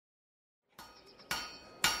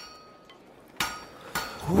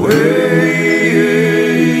Hello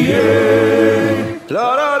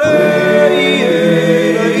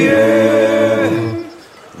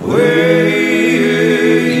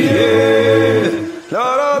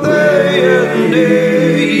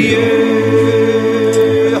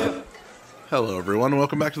everyone,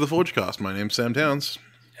 welcome back to the Forgecast. My name's Sam Towns.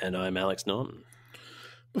 And I'm Alex Norton.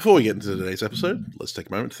 Before we get into today's episode, let's take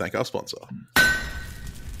a moment to thank our sponsor.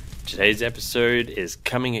 Today's episode is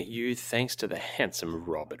coming at you thanks to the handsome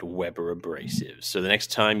Robert Weber Abrasives. So the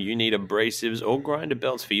next time you need abrasives or grinder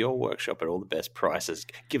belts for your workshop at all the best prices,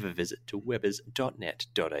 give a visit to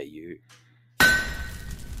webers.net.au.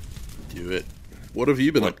 Do it. What have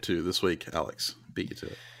you been up to this week, Alex? Beat you to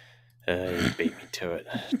it. You beat me to it.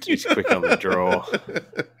 Just quick on the draw.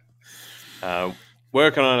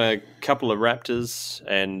 Working on a couple of Raptors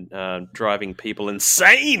and driving people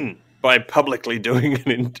insane by publicly doing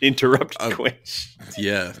an interrupted quench.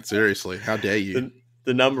 Yeah, seriously. How dare you?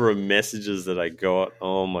 The number of messages that I got,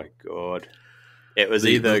 oh my God. It was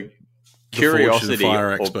either curiosity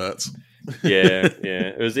fire experts. Yeah.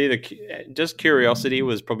 It was either just curiosity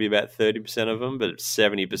was probably about 30% of them, but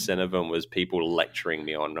 70% of them was people lecturing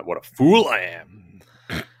me on what a fool I am.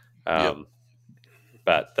 Yep.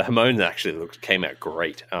 But the Hamon actually came out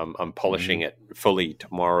great. I'm polishing it fully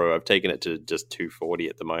tomorrow. I've taken it to just 240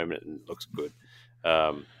 at the moment, and it looks good.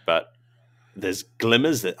 But there's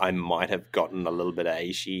glimmers that I might have gotten a little bit of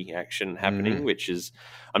Aishi action happening, which is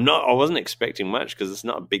I wasn't expecting much because it's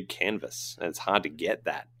not a big canvas, and it's hard to get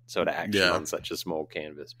that sort of action on such a small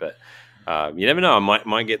canvas. But you never know. I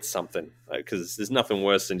might get something because there's nothing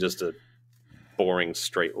worse than just a boring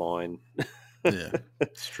straight line. Yeah,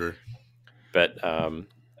 it's true. But I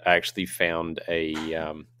actually found a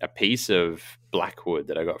piece of blackwood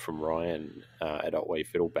that I got from Ryan at Otway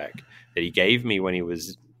Fiddleback that he gave me when he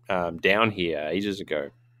was down here ages ago.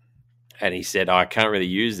 And he said, I can't really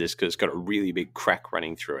use this because it's got a really big crack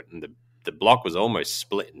running through it. And the block was almost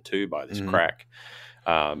split in two by this crack.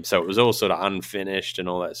 So it was all sort of unfinished and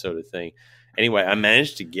all that sort of thing. Anyway, I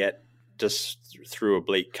managed to get, just through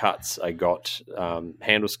oblique cuts, I got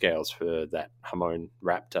handle scales for that Hamon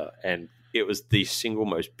Raptor. And it was the single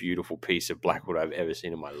most beautiful piece of blackwood I've ever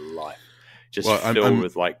seen in my life. Just filled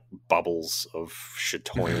with like bubbles of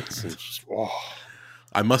chatoyance and just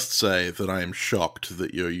I must say that I am shocked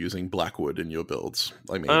that you're using blackwood in your builds.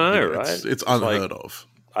 I mean, I know, right? It's unheard of.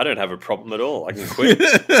 I don't have a problem at all. I can quit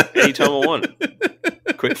anytime I want.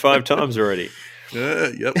 Quit 5 times already.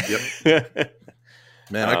 Yep.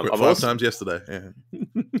 Man, I quit 5 times yesterday. Yeah.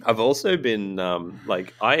 I've also been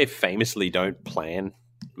I famously don't plan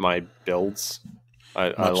my builds.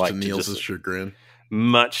 I like to Niels' chagrin.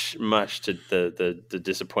 Much to the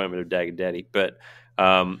disappointment of Dagger Daddy. But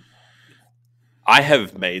I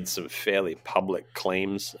have made some fairly public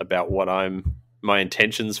claims about what my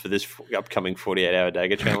intentions for this upcoming 48-hour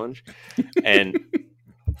Dagger challenge. And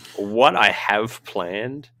what I have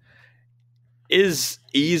planned is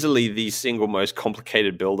easily the single most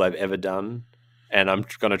complicated build I've ever done. And I'm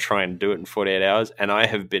going to try and do it in 48 hours. And I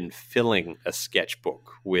have been filling a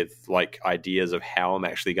sketchbook with like ideas of how I'm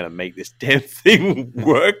actually going to make this damn thing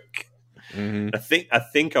work. I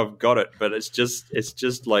think I've got it, but it's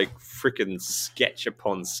just like freaking sketch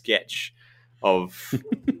upon sketch of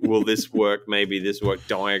will this work? Maybe this work?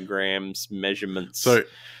 Diagrams, measurements. So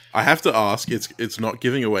I have to ask. It's not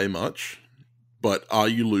giving away much, but are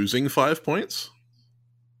you losing 5 points?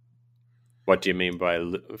 What do you mean by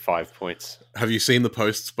 5 points? Have you seen the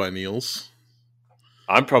posts by Niels?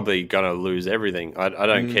 I'm probably gonna lose everything. I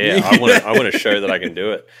don't care. I want to show that I can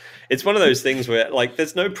do it. It's one of those things where like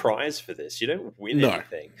there's no prize for this. You don't win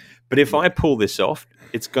anything. But if I pull this off,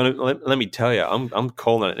 it's gonna. Let me tell you, I'm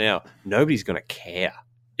calling it now. Nobody's gonna care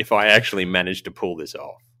if I actually manage to pull this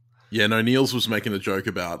off. Yeah, no, Niels was making a joke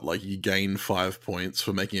about, like, you gain 5 points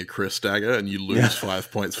for making a Chris dagger, and you lose 5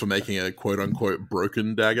 points for making a quote-unquote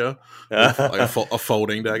broken dagger, like a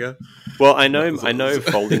folding dagger. Well, I know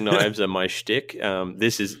folding knives are my shtick.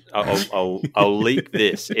 This is, I'll leak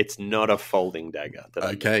this. It's not a folding dagger.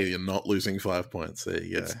 Okay, you're not losing 5 points. There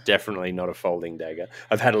you go. It's definitely not a folding dagger.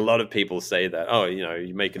 I've had a lot of people say that,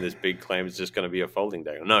 you're making this big claim, it's just going to be a folding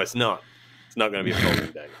dagger. No, it's not. It's not going to be a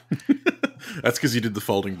folding dagger. That's because you did the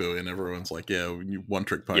folding buoy, and everyone's like, "Yeah, one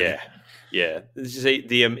trick pony." Yeah. See,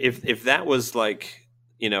 if that was like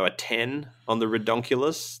a 10 on the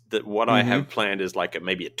redonkulous, that what I have planned is like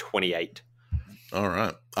maybe a 28. All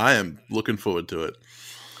right, I am looking forward to it.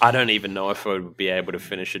 I don't even know if I would be able to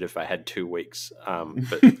finish it if I had 2 weeks.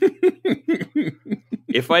 But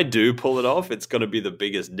if I do pull it off, it's going to be the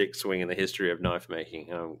biggest dick swing in the history of knife making.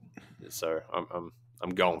 So I'm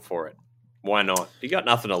going for it. Why not? You got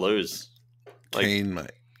nothing to lose. Keen,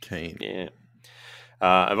 mate. Kane. Yeah.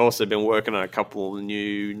 I've also been working on a couple of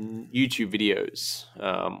new YouTube videos.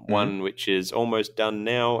 One which is almost done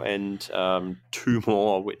now, and 2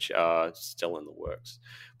 more which are still in the works,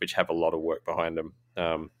 which have a lot of work behind them.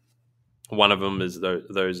 One of them is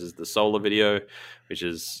those is the solar video, which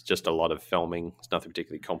is just a lot of filming. There's nothing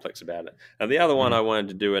particularly complex about it. And the other one, I wanted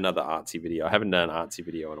to do another artsy video. I haven't done an artsy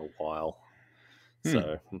video in a while,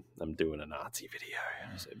 so I'm doing an artsy video.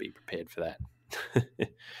 So be prepared for that.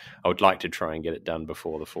 I would like to try and get it done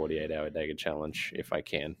before the 48-hour Dagger challenge if I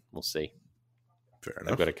can. We'll see. Fair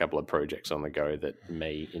enough. I've got a couple of projects on the go that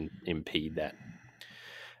may impede that.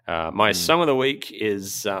 My song of the week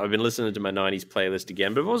is I've been listening to my 90s playlist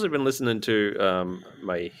again, but I've also been listening to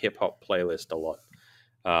my hip-hop playlist a lot.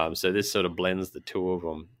 So this sort of blends the two of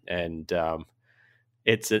them. And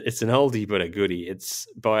it's an oldie but a goodie. It's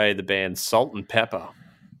by the band Salt and Pepper,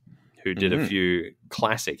 who did a few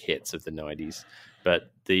classic hits of the 90s.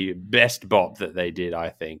 But the best bop that they did, I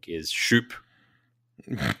think, is Shoop.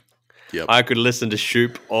 Yep. I could listen to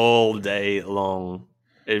Shoop all day long.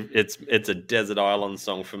 It's a desert island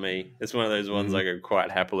song for me. It's one of those ones I could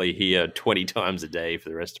quite happily hear 20 times a day for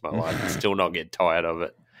the rest of my life and still not get tired of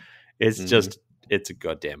it. It's just, it's a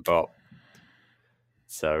goddamn bop.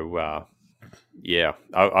 So, yeah,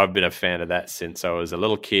 I've been a fan of that since I was a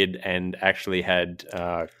little kid and actually had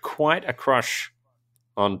quite a crush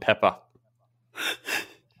on Pepper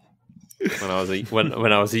when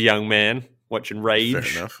I was a young man watching Rage.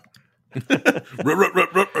 Fair enough.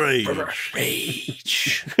 Rage.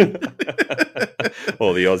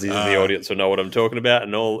 All the Aussies in the audience will know what I'm talking about,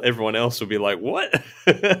 and everyone else will be like, "What?"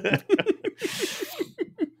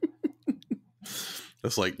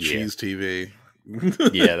 That's like Cheese TV.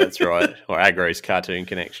 Yeah, that's right. Or Agro's Cartoon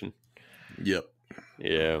Connection. Yep.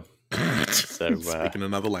 Yeah. So speaking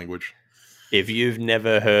another language. If you've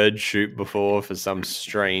never heard Shoot before for some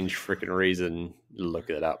strange freaking reason, look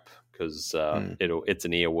it up, because it's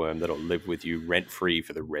an earworm that'll live with you rent free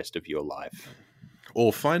for the rest of your life.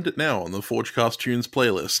 Or find it now on the Forgecast Tunes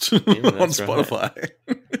playlist on Spotify.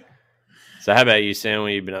 Right. So how about you, Sam? What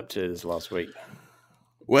have you been up to this last week?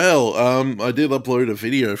 Well, I did upload a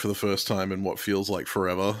video for the first time in what feels like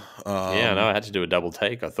forever. Yeah, I know. I had to do a double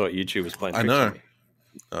take. I thought YouTube was playing tricks on me.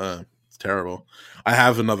 It's terrible.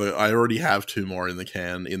 I already have 2 more in the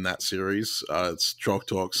can in that series. It's Chalk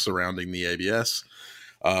Talks surrounding the ABS,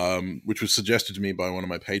 which was suggested to me by one of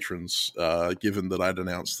my patrons, given that I'd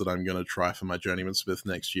announced that I'm going to try for my Journeyman Smith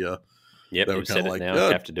next year. Yep, you said it now.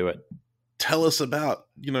 You have to do it. Tell us about,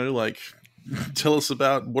 tell us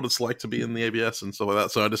about what it's like to be in the ABS and stuff like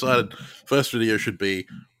that. So I decided first video should be,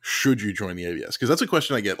 should you join the ABS? Because that's a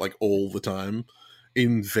question I get all the time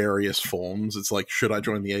in various forms. It's like, should I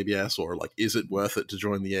join the ABS? Or is it worth it to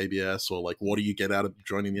join the ABS? Or what do you get out of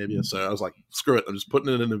joining the ABS? So I was like, screw it. I'm just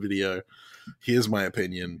putting it in a video. Here's my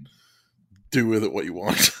opinion. Do with it what you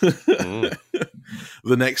want. The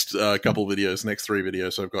next couple videos, next 3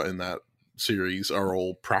 videos I've got in that series are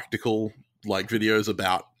all practical videos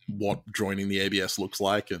about what joining the ABS looks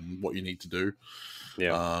like and what you need to do.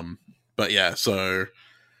 Yeah. But yeah, so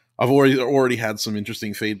I've already had some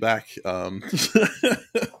interesting feedback,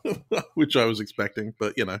 which I was expecting,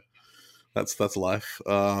 but that's life.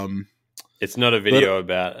 It's not a video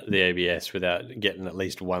about the ABS without getting at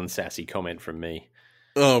least one sassy comment from me.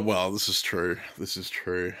 Oh, well, this is true.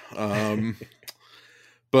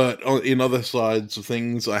 But in other sides of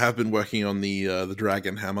things, I have been working on the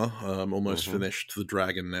Dragon Hammer. Almost finished the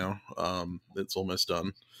Dragon now. It's almost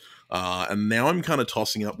done. And now I'm kind of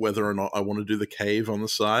tossing up whether or not I want to do the cave on the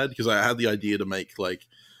side, because I had the idea to make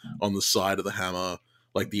on the side of the hammer,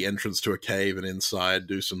 the entrance to a cave, and inside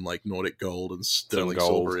do some Nordic gold and sterling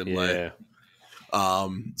silver inlay. Yeah.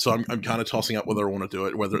 So I'm kind of tossing up whether I want to do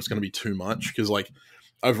it, whether it's going to be too much, because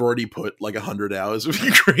I've already put 100 hours of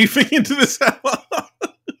engraving into this hammer.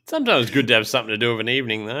 Sometimes good to have something to do of an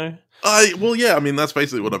evening, though. Well, yeah. I mean, that's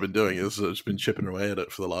basically what I've been doing. Is just been chipping away at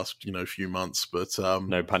it for the last few months. But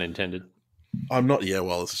no pun intended. I'm not. Yeah,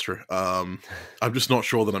 well, this is true. I'm just not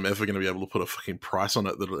sure that I'm ever going to be able to put a fucking price on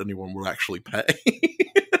it that anyone will actually pay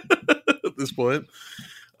at this point.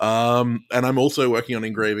 And I'm also working on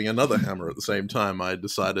engraving another hammer at the same time. I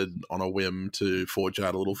decided on a whim to forge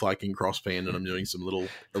out a little Viking crosspin, and I'm doing a little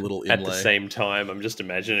inlay. At the same time, I'm just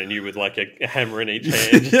imagining you with a hammer in each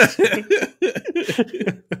hand.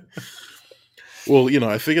 Well,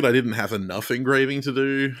 I figured I didn't have enough engraving to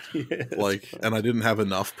do, and I didn't have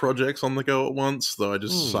enough projects on the go at once, so I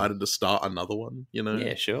just decided to start another one.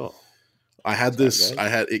 Yeah, sure. I had this.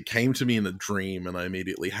 It came to me in a dream, and I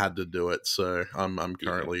immediately had to do it. So I'm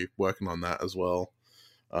currently working on that as well.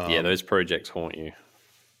 Those projects haunt you.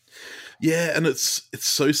 Yeah, and it's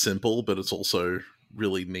so simple, but it's also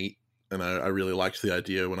really neat, and I really liked the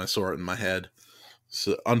idea when I saw it in my head.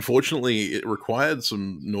 So unfortunately, it required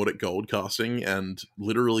some Nordic gold casting, and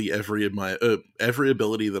literally every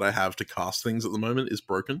ability that I have to cast things at the moment is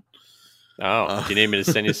broken. Oh, do you need me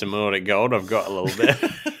to send you some Nordic gold? I've got a little bit.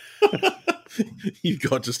 You've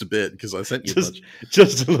got just a bit because I sent you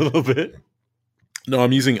just a little bit. No,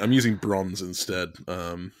 I'm using bronze instead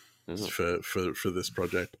Mm. for this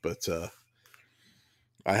project, but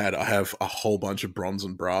I have a whole bunch of bronze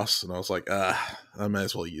and brass, and I was like, I may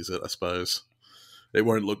as well use it. I suppose it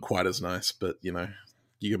won't look quite as nice, but you know,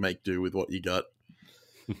 you can make do with what you got.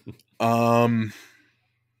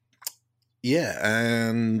 Yeah,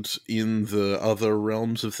 and in the other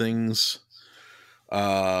realms of things,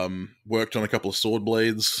 worked on a couple of sword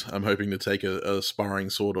blades. I'm hoping to take a sparring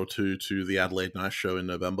sword or two to the Adelaide Knife Show in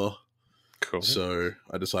November. Cool. So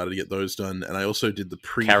I decided to get those done, and I also did the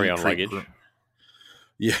carry-on luggage.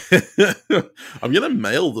 Yeah, I'm gonna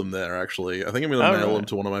mail them there. Actually, I think I'm gonna mail them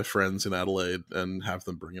to one of my friends in Adelaide and have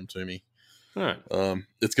them bring them to me. All right.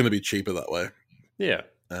 It's gonna be cheaper that way. Yeah,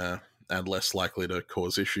 and less likely to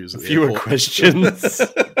cause issues. At the fewer airport. Questions.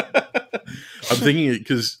 I'm thinking it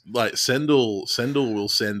because like Sendel will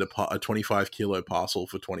send a 25 kilo parcel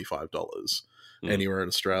for $25 anywhere in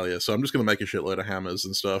Australia. So I'm just going to make a shitload of hammers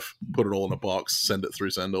and stuff, put it all in a box, send it through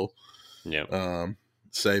Sendel. Yeah.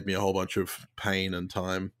 Save me a whole bunch of pain and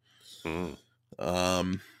time. And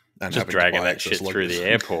just dragging that shit through the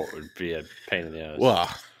airport would be a pain in the ass. Well,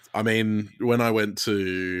 I mean, when I went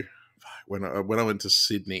to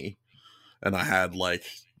Sydney, and I had like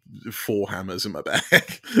 4 hammers in my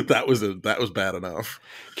bag. that was bad enough.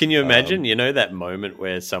 Can you imagine? You know that moment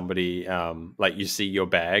where somebody, like you see your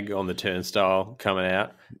bag on the turnstile coming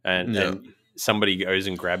out, and somebody goes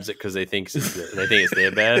and grabs it because they think it's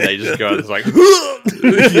their bag. They just go, it's like,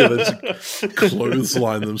 yeah, they just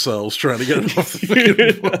clothesline themselves trying to get it off the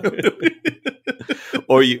fucking.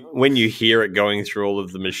 Or when you hear it going through all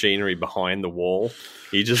of the machinery behind the wall,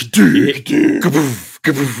 you just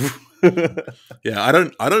Yeah, I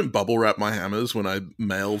don't bubble wrap my hammers when I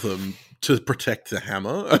mail them to protect the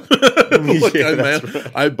hammer.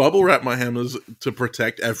 I bubble wrap my hammers to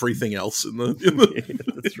protect everything else in the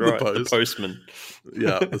that's right. The postman.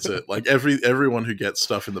 Yeah, that's it. Like everyone who gets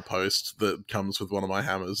stuff in the post that comes with one of my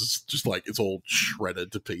hammers is just like it's all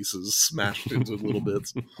shredded to pieces, smashed into little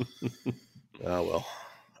bits. Oh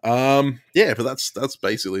well. Yeah, but that's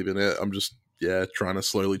basically been it. I'm just trying to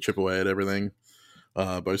slowly chip away at everything.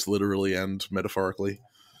 Both literally and metaphorically.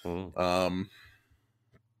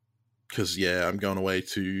 Because I'm going away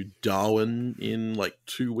to Darwin in like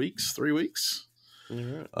 2 weeks, 3 weeks.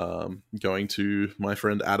 Right. Going to my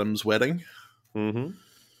friend Adam's wedding.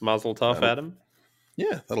 Mazel tov, Adam.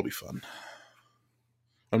 Yeah, that'll be fun.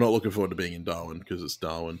 I'm not looking forward to being in Darwin because it's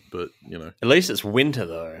Darwin, but you know. At least it's winter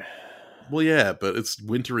though. Well, yeah, but it's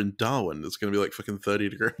winter in Darwin. It's going to be like fucking 30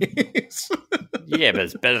 degrees. Yeah, but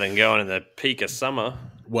it's better than going in the peak of summer.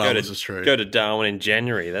 Well, this is true. Go to Darwin in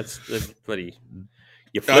January. That's bloody...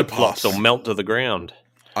 Your flip-flops will melt to the ground.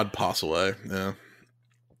 I'd pass away, yeah.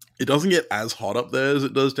 It doesn't get as hot up there as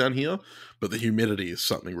it does down here, but the humidity is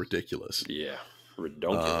something ridiculous. Yeah,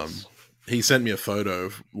 ridiculous. He sent me a photo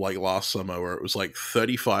of like last summer where it was like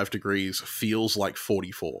 35 degrees, feels like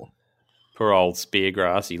 44. Poor old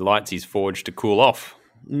Speargrass. He lights his forge to cool off.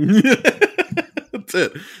 That's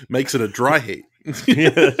it. Makes it a dry heat. Yeah,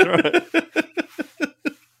 that's right.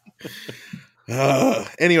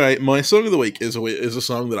 Anyway, my song of the week is a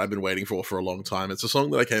song that I've been waiting for a long time. It's a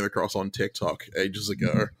song that I came across on TikTok ages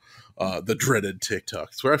ago. The dreaded TikTok.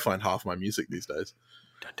 It's where I find half my music these days.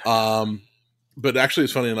 But actually,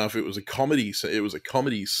 it's funny enough. It was a comedy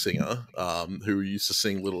singer who used to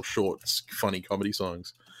sing little short, funny comedy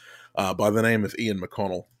songs by the name of Ian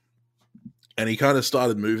McConnell. And he kind of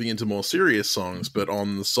started moving into more serious songs, but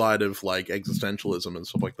on the side of like existentialism and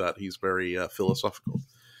stuff like that, he's very philosophical.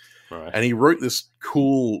 Right. And he wrote this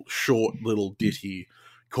cool, short little ditty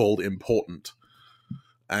called Important.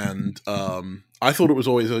 And I thought it was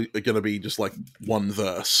always going to be just like one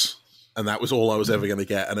verse. And that was all I was ever going to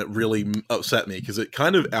get. And it really upset me because it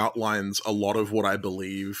kind of outlines a lot of what I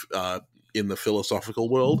believe in the philosophical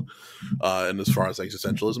world and as far as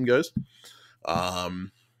existentialism goes.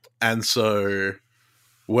 And so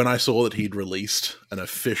when I saw that he'd released an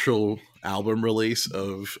official album release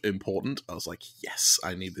of Important, I was like, yes,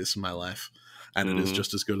 I need this in my life. And it is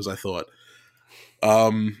just as good as I thought.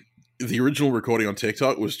 The original recording on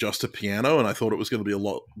TikTok was just a piano, and I thought it was going to be a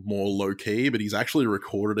lot more low-key, but he's actually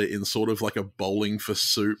recorded it in sort of like a Bowling for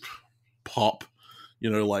Soup pop,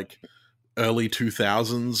 like early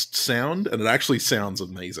 2000s sound, and it actually sounds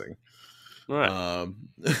amazing. Right.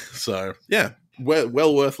 So yeah,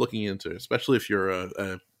 well worth looking into, especially if you're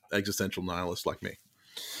a existential nihilist like me.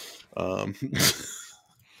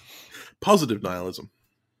 Positive nihilism.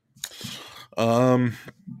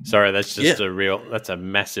 Sorry, that's just Yeah. that's a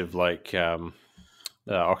massive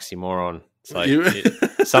oxymoron. It's like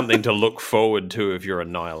You- something to look forward to if you're a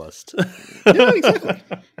nihilist. yeah, exactly.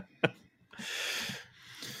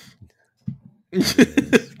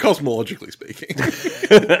 Cosmologically speaking.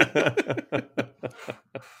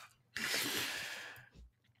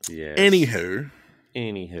 Yes.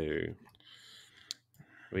 Anywho,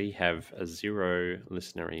 we have 0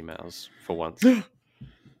 listener emails for once.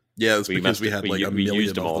 yeah, it's because we had like a million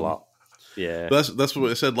used them of all them. up. Yeah, That's what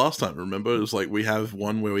I said last time. Remember, it was like we have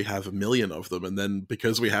one where we have a million of them, and then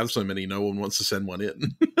because we have so many, no one wants to send one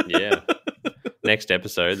in. yeah. Next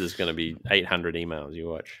episode, there's going to be 800 emails you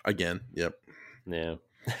watch. Again, yep. Yeah.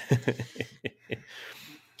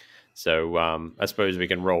 So I suppose we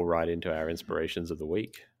can roll right into our inspirations of the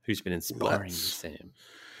week. Who's been inspiring you, Sam?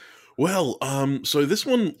 Well, so this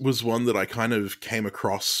one was one that I kind of came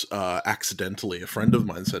across accidentally. A friend of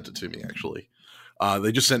mine sent it to me, actually.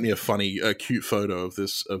 They just sent me a cute photo of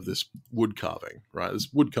this wood carving, right? This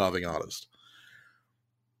wood carving artist.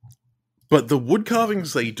 But the wood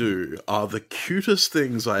carvings they do are the cutest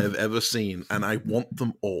things I have ever seen, and I want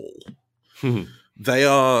them all.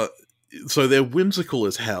 They're whimsical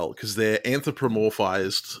as hell because they're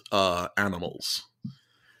anthropomorphized animals,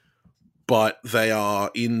 but they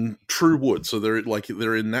are in true wood, so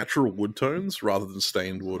they're in natural wood tones rather than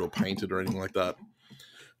stained wood or painted or anything like that,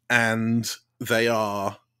 and they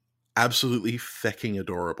are absolutely fecking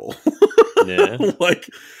adorable. Yeah. Like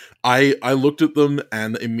I looked at them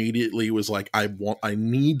and immediately was like, I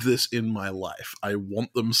need this in my life. I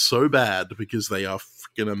want them so bad because they are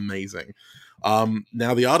freaking amazing.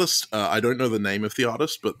 Now the artist, I don't know the name of the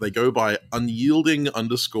artist, but they go by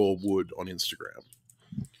unyielding_wood on Instagram.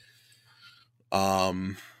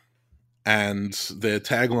 And their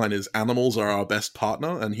tagline is "Animals are our best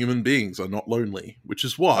partner, and human beings are not lonely," which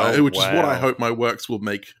is what I hope my works will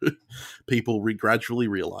make people gradually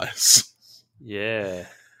realize. Yeah.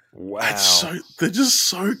 Wow. They're just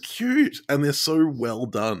so cute, and they're so well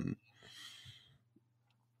done.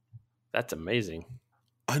 That's amazing.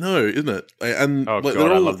 I know, isn't it? And oh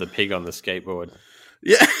god, I love the pig on the skateboard.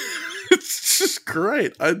 Yeah, it's just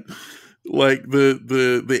great. I like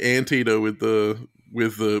the anteater with the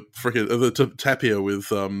freaking the tapir with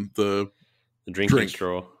the drinking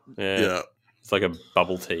straw. Yeah, it's like a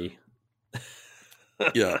bubble tea.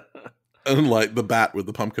 Yeah, and like the bat with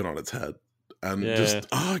the pumpkin on its head, and just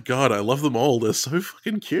oh god, I love them all. They're so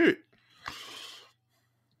fucking cute.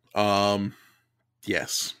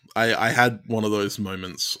 Yes, I had one of those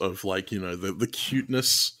moments of like, the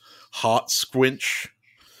cuteness heart squinch.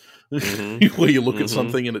 Where you look at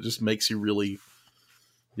something and it just makes you really,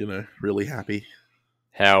 really happy.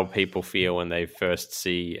 How people feel when they first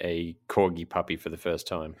see a corgi puppy for the first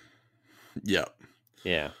time. Yeah.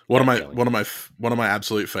 Yeah. One of my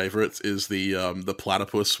absolute favorites is the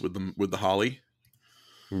platypus with the Harley.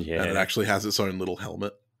 Yeah. And it actually has its own little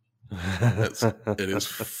helmet. It is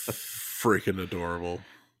freaking adorable.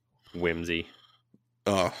 Whimsy.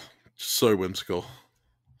 Oh, so whimsical.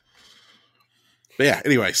 But yeah,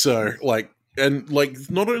 anyway, so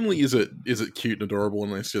not only is it cute and adorable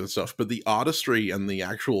and this kind of stuff, but the artistry and the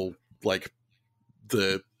actual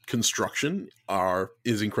the construction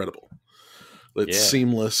is incredible. It's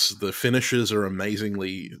seamless. The finishes are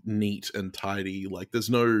amazingly neat and tidy. Like there's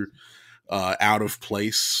no out of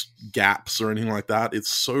place gaps or anything like that. It's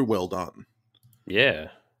so well done. Yeah.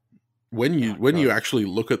 When you actually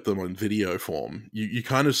look at them on video form, you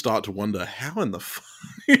kind of start to wonder how in the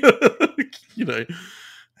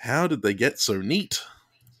how did they get so neat?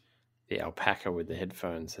 The alpaca with the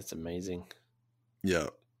headphones, that's amazing. Yeah.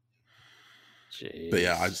 Jeez. But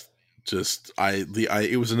yeah,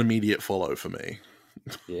 it was an immediate follow for me.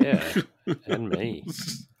 Yeah, and me.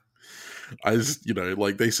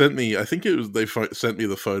 They sent me. I think they sent me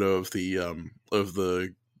the photo of the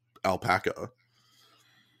alpaca.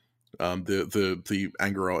 The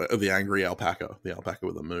angry alpaca, the alpaca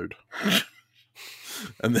with a mood.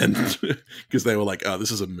 And then because they were like, "Oh, this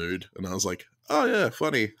is a mood," and I was like, "Oh yeah,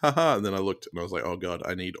 funny, haha." And then I looked and I was like, "Oh god,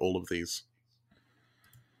 I need all of these."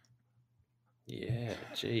 Yeah,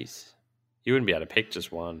 jeez, you wouldn't be able to pick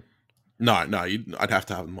just one. No, I'd have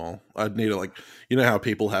to have them all. I'd need how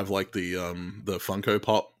people have like the Funko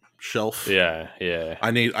Pop shelf. Yeah. I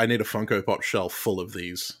need a Funko Pop shelf full of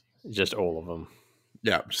these. Just all of them.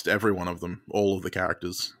 Yeah, just every one of them, all of the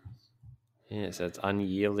characters. Yeah, so it's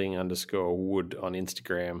unyielding_wood on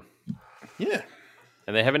Instagram. Yeah.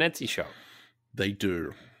 And they have an Etsy shop. They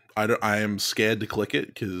do. I am scared to click it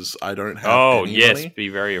because I don't have Oh any yes, money. be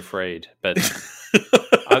very afraid. But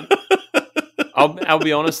I'll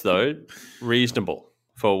be honest though, reasonable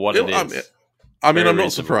for what it is. I mean, Very I'm not reasonable.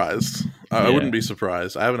 surprised. I Yeah. wouldn't be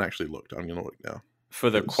surprised. I haven't actually looked. I'm gonna look now. For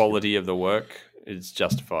the 'Cause, quality of the work, it's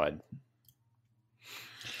justified.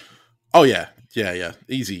 oh yeah, yeah.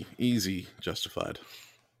 Easy justified.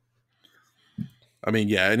 I mean,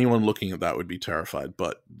 yeah, anyone looking at that would be terrified.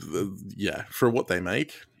 But yeah, for what they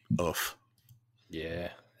make, oof. Yeah,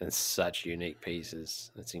 and such unique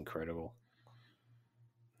pieces. That's incredible.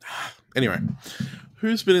 Anyway,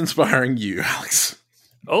 who's been inspiring you, Alex?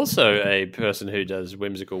 Also, a person who does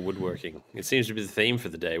whimsical woodworking. It seems to be the theme for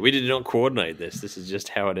the day. We did not coordinate this. This is just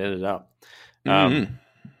how it ended up. I'm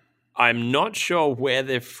not sure where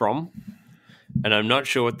they're from, and I'm not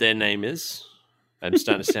sure what their name is. I'm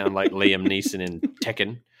starting to sound like Liam Neeson in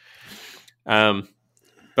Tekken.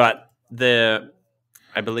 But they're,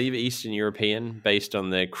 I believe, Eastern European, based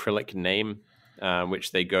on their acrylic name,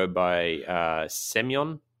 which they go by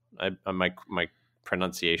Semyon. My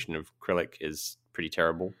pronunciation of acrylic is pretty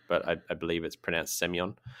terrible, but I believe it's pronounced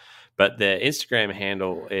Semyon. But their Instagram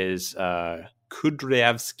handle is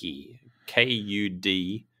Kudryavsky,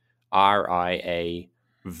 Kuriavskiy,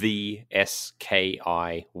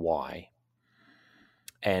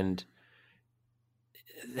 and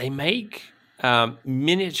they make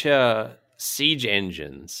miniature siege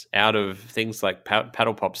engines out of things like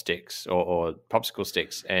paddle pop sticks or popsicle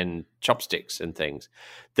sticks and chopsticks and things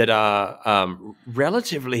that are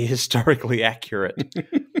relatively historically accurate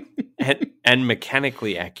and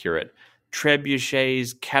mechanically accurate.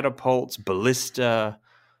 Trebuchets, catapults, ballista,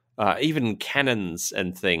 even cannons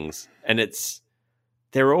and things. And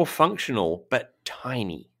they're all functional, but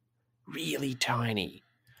tiny, really tiny.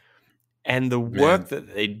 And the work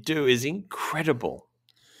that they do is incredible.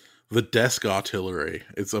 The desk artillery,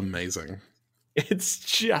 it's amazing. It's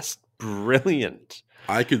just brilliant.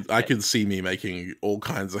 I could see me making all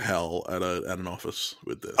kinds of hell at an office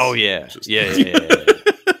with this. Oh yeah, yeah.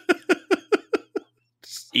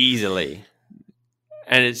 Easily.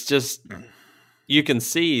 And it's just, you can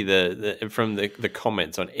see from the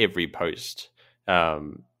comments on every post.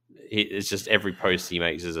 It's just every post he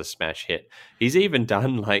makes is a smash hit. He's even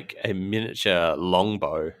done like a miniature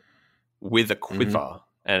longbow with a quiver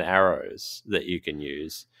and arrows that you can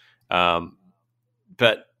use.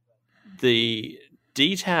 But the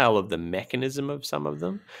detail of the mechanism of some of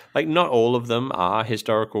them, like not all of them are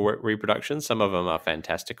historical reproductions. Some of them are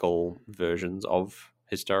fantastical versions of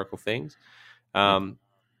historical things.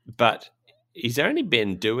 But he's only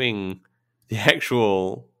been doing the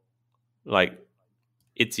actual like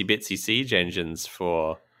itsy bitsy siege engines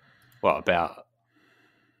for about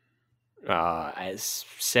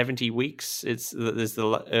 70 weeks. There's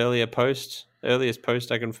the earliest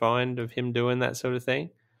post I can find of him doing that sort of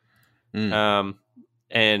thing.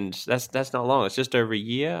 And that's not long. It's just over a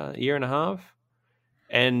year and a half.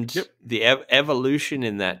 And the evolution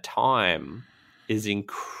in that time is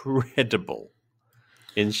incredible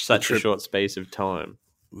in such a short space of time.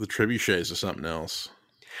 The trebuchets are something else.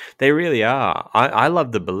 They really are. I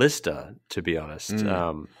love the ballista, to be honest.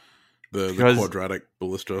 The quadratic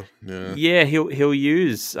ballista. Yeah, he'll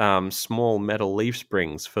use small metal leaf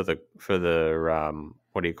springs for the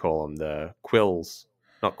what do you call them? The quills,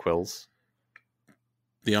 not quills.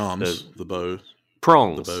 The arms, the bow,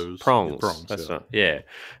 prongs, the bows, prongs. That's not. Yeah.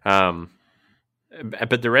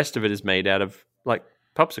 But the rest of it is made out of like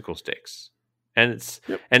popsicle sticks. And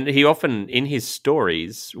and he often in his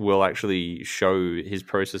stories will actually show his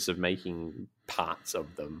process of making parts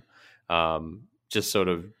of them, just sort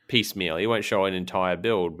of piecemeal. He won't show an entire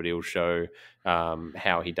build, but he'll show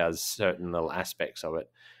how he does certain little aspects of it.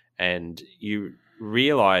 And you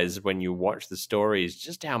realize when you watch the stories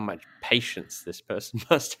just how much patience this person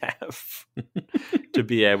must have to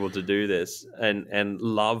be able to do this and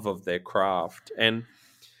love of their craft. And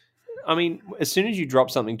I mean, as soon as you drop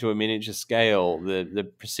something to a miniature scale,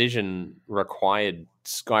 the precision required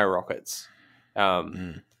skyrockets,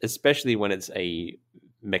 especially when it's a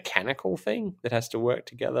mechanical thing that has to work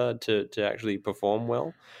together to actually perform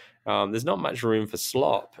well. There's not much room for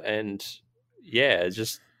slop, and yeah,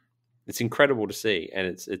 it's incredible to see. And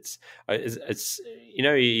it's you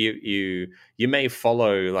know, you may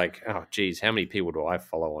follow like, oh geez, how many people do I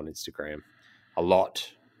follow on Instagram? A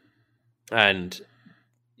lot. And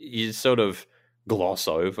you sort of gloss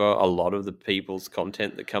over a lot of the people's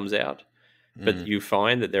content that comes out, but you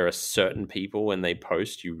find that there are certain people when they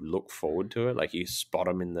post, you look forward to it. Like you spot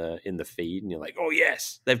them in the feed, and you're like, "Oh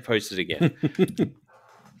yes, they've posted again."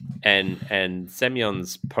 and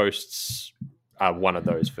Semyon's posts are one of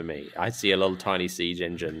those for me. I see a little tiny siege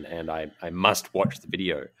engine, and I must watch the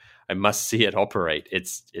video. I must see it operate.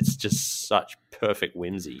 It's just such perfect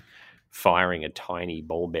whimsy, firing a tiny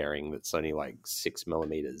ball bearing that's only like 6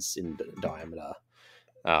 millimeters in diameter,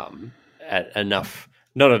 at enough,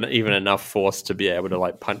 even enough force to be able to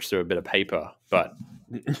like punch through a bit of paper, but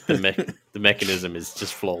the mechanism is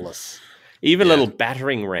just flawless. Even little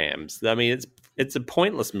battering rams. I mean, it's a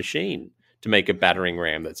pointless machine to make a battering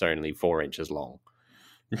ram that's only 4 inches long,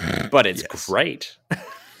 but it's great.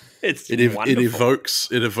 It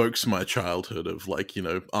evokes my childhood of like,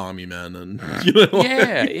 army men and I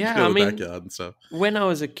mean, backyard and stuff. When I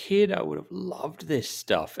was a kid, I would have loved this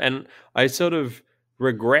stuff, and I sort of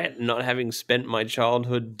regret not having spent my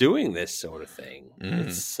childhood doing this sort of thing.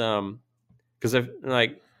 It's because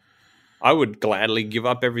I would gladly give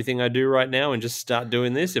up everything I do right now and just start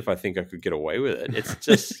doing this if I think I could get away with it. It's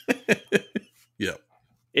just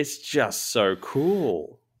it's just so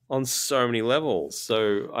cool on so many levels.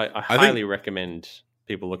 So I highly recommend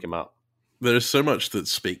people look him up. There's so much that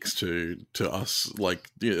speaks to us, like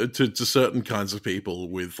to certain kinds of people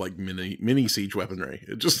with like mini siege weaponry.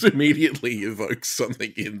 It just immediately evokes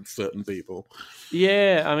something in certain people.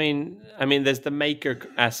 Yeah, I mean, there's the maker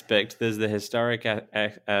aspect, there's the historic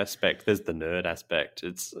aspect, there's the nerd aspect.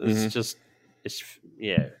 It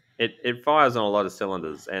fires on a lot of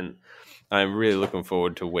cylinders, and I'm really looking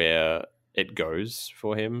forward to where it goes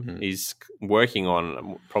for him. He's working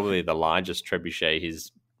on probably the largest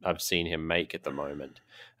trebuchet I've seen him make at the moment.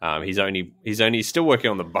 He's still working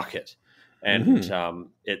on the bucket, and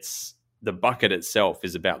it's the bucket itself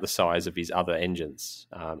is about the size of his other engines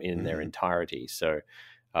in their entirety. So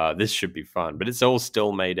this should be fun, but it's all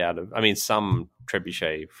still made out of. I mean, some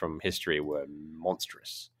trebuchet from history were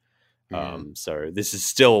monstrous, so this is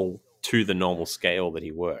still to the normal scale that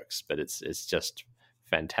he works, but it's just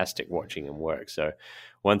fantastic watching him work. So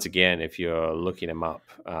once again, if you're looking him up,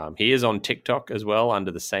 he is on TikTok as well under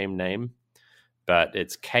the same name, but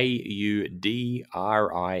it's Kudriavsky,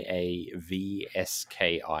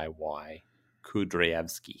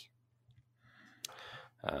 Kudriavsky.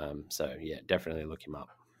 So yeah, definitely look him up.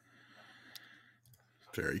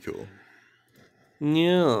 Very cool.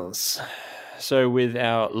 Yes. So with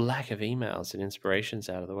our lack of emails and inspirations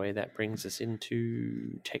out of the way, that brings us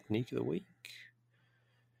into Technique of the Week.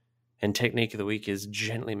 And Technique of the Week is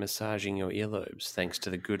gently massaging your earlobes thanks to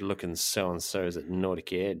the good-looking so-and-sos at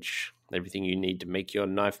Nordic Edge. Everything you need to make your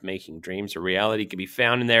knife-making dreams a reality can be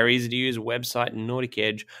found in their easy-to-use website,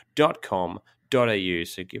 nordicedge.com.au,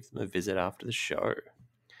 so give them a visit after the show.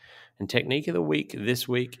 And Technique of the Week this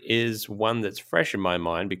week is one that's fresh in my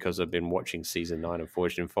mind because I've been watching Season 9 of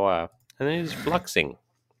Forged in Fire, and it is fluxing.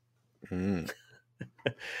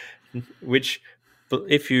 Which,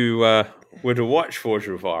 if you were to watch Forged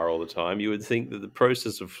in Fire all the time, you would think that the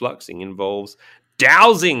process of fluxing involves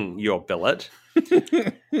dousing your billet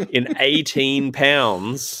in 18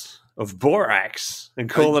 pounds of borax and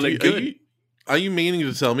calling it good. Are you meaning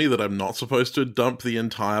to tell me that I'm not supposed to dump the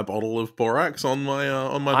entire bottle of borax on my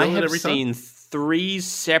billet every time? I have seen 3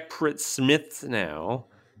 separate smiths now,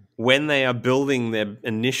 when they are building their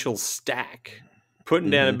initial stack, putting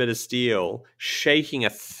down a bit of steel, shaking a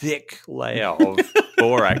thick layer of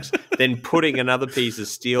borax, then putting another piece of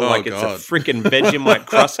steel it's a freaking Vegemite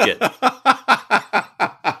crusket.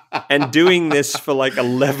 And doing this for like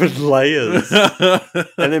 11 layers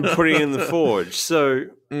and then putting it in the forge. So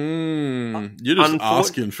you're just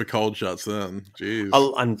asking for cold shots then. Jeez.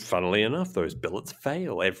 And funnily enough, those billets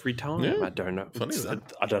fail every time. Yeah, I don't know. I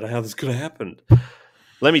don't know how this could have happened.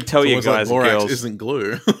 Let me tell you guys and borax girls. Isn't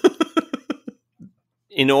glue.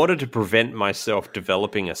 In order to prevent myself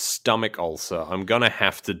developing a stomach ulcer, I'm going to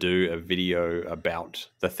have to do a video about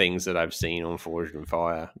the things that I've seen on Forged in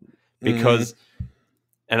Fire. Because,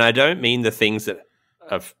 and I don't mean the things that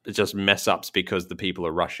are just mess ups because the people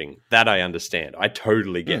are rushing. That I understand. I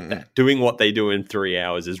totally get that. Doing what they do in 3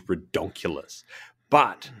 hours is redonkulous.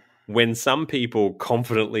 But when some people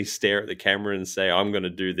confidently stare at the camera and say, I'm going to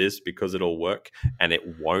do this because it'll work, and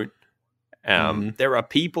it won't, there are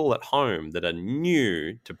people at home that are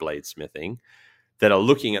new to bladesmithing that are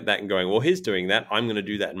looking at that and going, well, he's doing that. I'm going to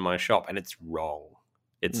do that in my shop. And it's wrong.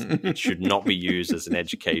 It should not be used as an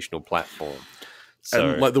educational platform.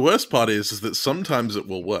 So, and like the worst part is that sometimes it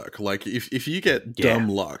will work. Like if you get dumb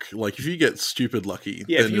luck, like if you get stupid lucky,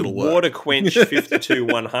 then it'll work. Water quench 52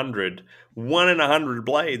 100, 1 in 100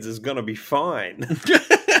 blades is going to be fine.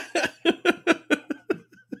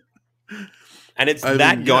 And it's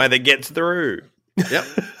that guy that gets through. Yep.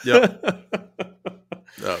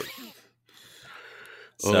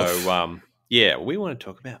 So, we want to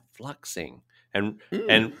talk about fluxing. And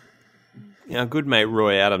Our good mate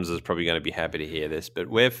Roy Adams is probably going to be happy to hear this, but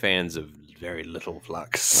we're fans of very little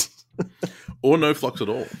flux. Or no flux at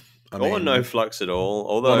all. I or mean, no flux at all.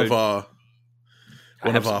 one Although of our I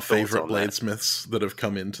one have of some our thoughts favorite on that. bladesmiths that have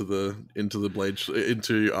come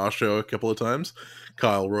into our show a couple of times,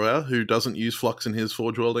 Kyle Royer, who doesn't use flux in his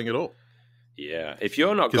forge welding at all. Yeah, if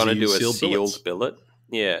you're not 'Cause going to he do a used sealed billets. sealed billet,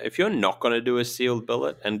 yeah, if you're not going to do a sealed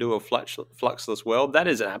billet and do a fluxless weld, that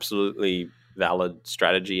is an absolutely valid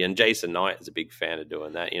strategy. And Jason Knight is a big fan of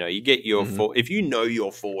doing that. You know, you get your if you know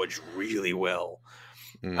your forge really well,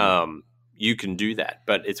 you can do that.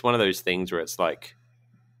 But it's one of those things where it's like,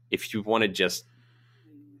 if you want to just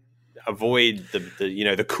avoid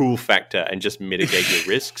the cool factor and just mitigate your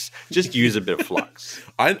risks, just use a bit of flux.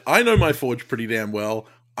 I know my forge pretty damn well.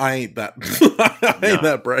 I ain't that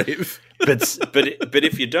that brave. but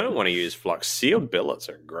if you don't want to use flux, sealed billets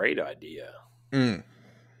are a great idea.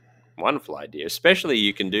 Wonderful idea. Especially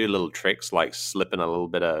you can do little tricks like slipping a little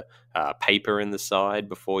bit of paper in the side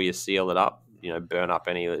before you seal it up. You know, burn up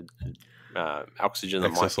any oxygen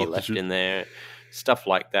that might be left in there. Stuff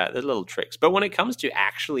like that. They're little tricks. But when it comes to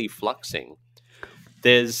actually fluxing,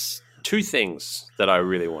 there's two things that I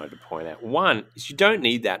really wanted to point out. One is you don't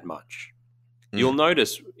need that much. You'll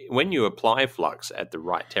notice when you apply flux at the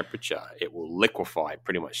right temperature, it will liquefy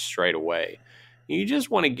pretty much straight away. You just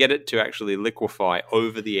want to get it to actually liquefy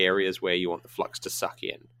over the areas where you want the flux to suck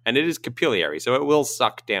in. And it is capillary, so it will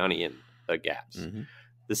suck down in the gaps.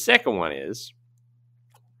 The second one is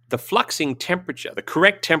the fluxing temperature, the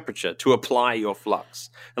correct temperature to apply your flux.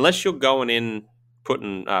 Unless you're going in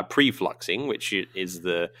putting pre-fluxing, which is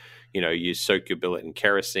you soak your billet in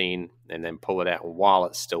kerosene and then pull it out, and while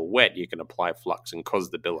it's still wet, you can apply flux, and because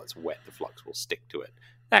the billet's wet, the flux will stick to it.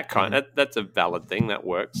 That's a valid thing, that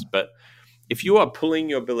works. But if you are pulling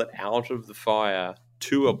your billet out of the fire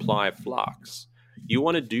to apply flux, you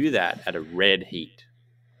want to do that at a red heat.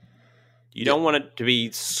 You don't want it to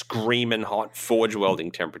be screaming hot forge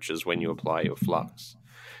welding temperatures when you apply your flux.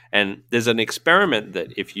 And there's an experiment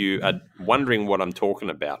that, if you are wondering what I'm talking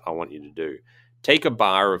about, I want you to do. Take a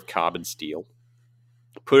bar of carbon steel,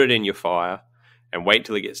 put it in your fire, and wait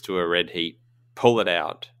till it gets to a red heat. Pull it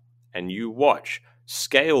out, and you watch.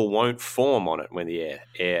 Scale won't form on it when the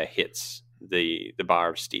air hits the bar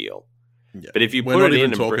of steel. Yeah. But if you put it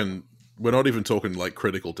in... We're not even talking like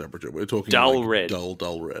critical temperature. We're talking dull red.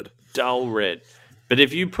 Dull red. Dull red. But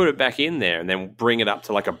if you put it back in there and then bring it up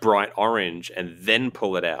to like a bright orange and then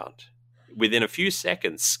pull it out, within a few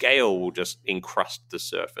seconds, scale will just encrust the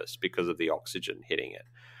surface because of the oxygen hitting it.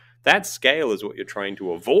 That scale is what you're trying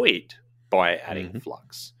to avoid by adding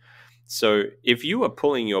flux. So if you are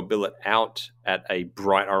pulling your billet out at a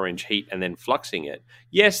bright orange heat and then fluxing it,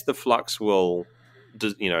 yes, the flux will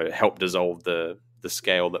help dissolve the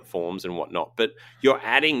scale that forms and whatnot, but you're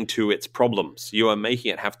adding to its problems. You are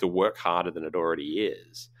making it have to work harder than it already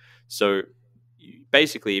is. So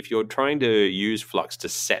basically, if you're trying to use flux to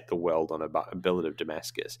set the weld on a billet of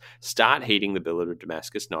Damascus, start heating the billet of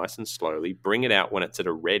Damascus nice and slowly. Bring it out when it's at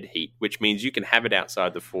a red heat, which means you can have it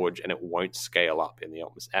outside the forge and it won't scale up in the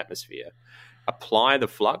atmosphere. Apply the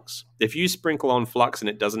flux. If you sprinkle on flux and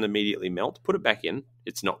it doesn't immediately melt, put it back in.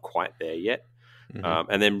 It's not quite there yet.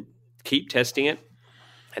 And then keep testing it.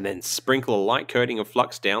 And then sprinkle a light coating of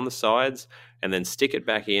flux down the sides, and then stick it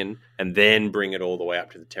back in, and then bring it all the way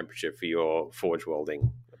up to the temperature for your forge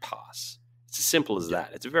welding pass. It's as simple as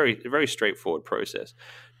that. It's a very straightforward process.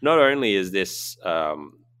 Not only is this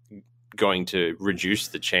going to reduce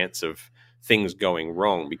the chance of things going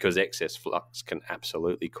wrong, because excess flux can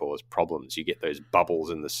absolutely cause problems. You get those bubbles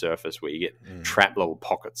in the surface where you get trapped little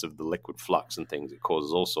pockets of the liquid flux and things. It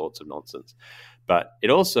causes all sorts of nonsense. But it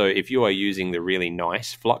also, if you are using the really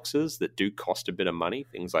nice fluxes that do cost a bit of money,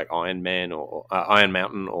 things like Iron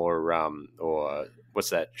Mountain, or what's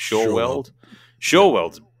that? Sure Weld. Sure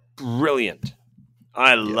Weld's brilliant.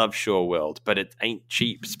 I love Sure Weld, but it ain't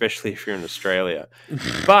cheap, especially if you're in Australia.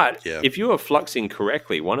 But if you are fluxing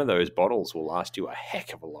correctly, one of those bottles will last you a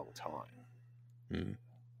heck of a long time.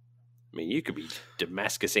 I mean, you could be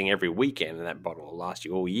Damascusing every weekend, and that bottle will last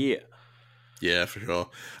you all year. Yeah, for sure.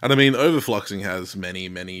 And I mean, overfluxing has many,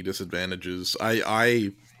 many disadvantages.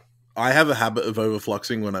 I have a habit of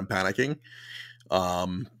overfluxing when I'm panicking.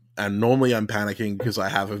 And normally I'm panicking because I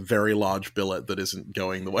have a very large billet that isn't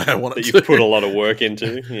going the way I want it to. That you put a lot of work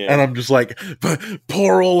into. Yeah. And I'm just like,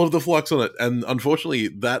 pour all of the flux on it. And unfortunately,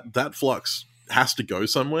 that flux has to go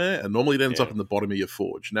somewhere, and normally it ends up in the bottom of your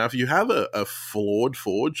forge. Now, if you have a flawed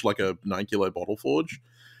forge, like a 9 kilo bottle forge,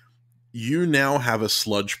 you now have a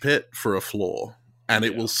sludge pit for a floor, and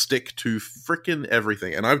it will stick to frickin'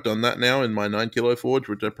 everything. And I've done that now in my 9 kilo forge,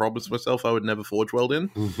 which I promised myself I would never forge weld in.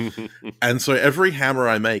 And so every hammer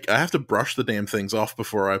I make, I have to brush the damn things off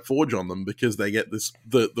before I forge on them because they get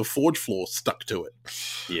the forge floor stuck to it.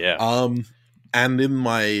 Yeah. And in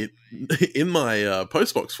my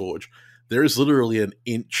postbox forge, there is literally an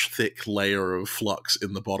inch thick layer of flux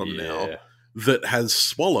in the bottom now that has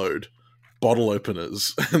swallowed bottle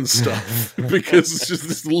openers and stuff because it's just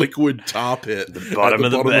this liquid tar pit the bottom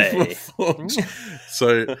of the bay.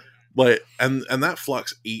 So like, and that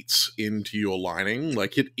flux eats into your lining,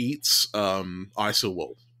 like it eats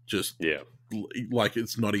isowool, just like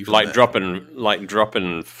it's not even like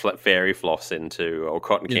dropping fairy floss into or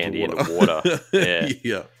cotton candy into water.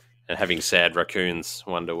 Yeah. And having sad raccoons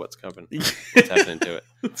wonder what's happening to it.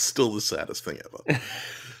 It's still the saddest thing ever.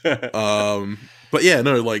 But yeah,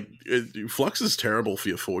 no, like flux is terrible for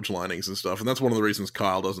your forge linings and stuff, and that's one of the reasons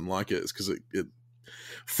Kyle doesn't like it, is because it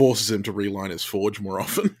forces him to reline his forge more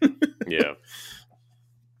often. Yeah,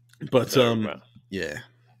 but yeah,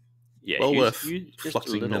 well worth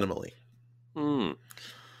fluxing minimally.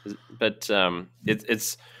 But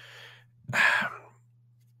it's.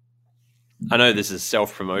 I know this is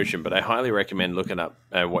self-promotion, but I highly recommend looking up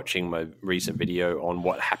watching my recent video on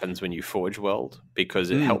what happens when you forge weld, because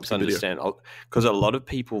it helps understand. Because a lot of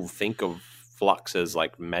people think of flux as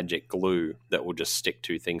like magic glue that will just stick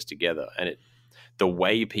two things together, and the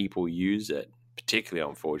way people use it, particularly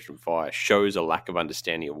on Forged in Fire, shows a lack of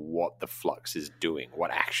understanding of what the flux is doing, what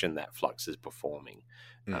action that flux is performing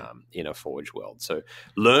in a forge weld. So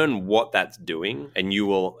learn what that's doing, and you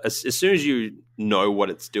will, as soon as you know what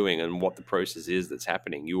it's doing and what the process is that's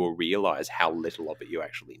happening, you will realize how little of it you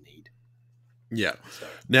actually need. Yeah. So.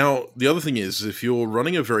 Now, the other thing is, if you're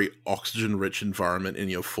running a very oxygen-rich environment in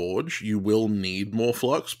your forge, you will need more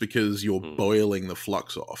flux because you're boiling the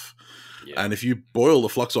flux off. Yeah. And if you boil the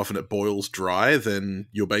flux off and it boils dry, then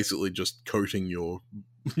you're basically just coating your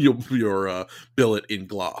billet in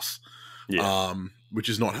glass, which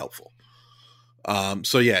is not helpful.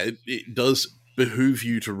 So yeah, it does behoove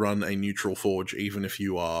you to run a neutral forge, even if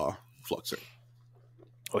you are fluxing.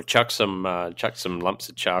 Or chuck some lumps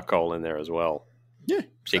of charcoal in there as well. Yeah,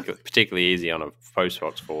 particularly easy on a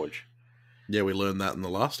postbox forge. Yeah, we learned that in the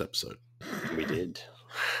last episode. We did.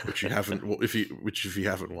 Which you haven't if you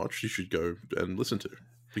haven't watched, you should go and listen to,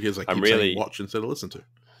 because I keep saying watch instead of listen to.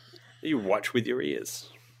 You watch with your ears.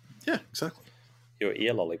 Yeah, exactly. Your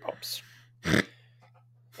ear lollipops.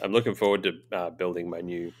 I'm looking forward to building my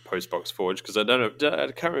new postbox forge, because I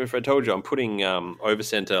can't remember if I told you I'm putting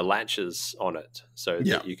over-center latches on it so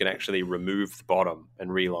that you can actually remove the bottom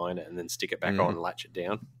and reline it and then stick it back on and latch it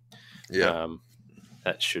down. Yeah,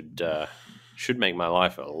 that should make my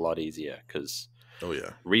life a lot easier, because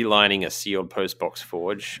relining a sealed postbox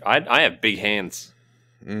forge, I have big hands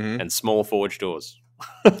and small forge doors.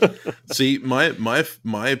 See, my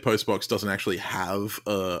postbox doesn't actually have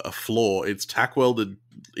a floor. It's tack welded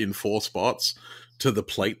in 4 spots to the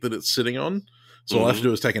plate that it's sitting on. So all I have to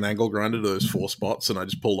do is take an angle grinder to those 4 spots, and I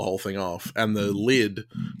just pull the whole thing off. And the lid,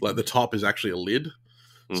 like the top, is actually a lid,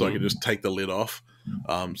 so I can just take the lid off.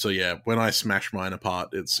 So yeah, when I smash mine apart,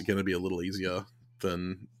 it's going to be a little easier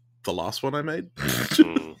than the last one I made.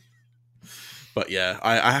 But yeah,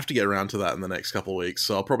 I have to get around to that in the next couple of weeks.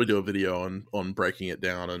 So I'll probably do a video on breaking it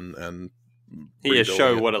down and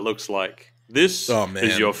show what it looks like. This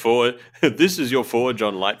is your forge. This is your forge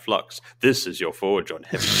on light flux. This is your forge on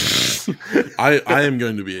heavy flux. I am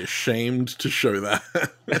going to be ashamed to show that.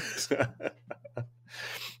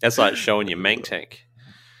 That's like showing your mank tank.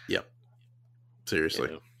 Yep. Seriously.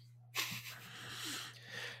 Yeah.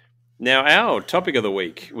 Now, our topic of the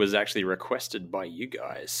week was actually requested by you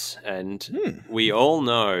guys, and we all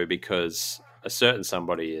know, because a certain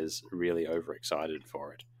somebody is really overexcited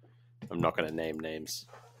for it. I'm not going to name names.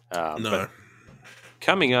 No. But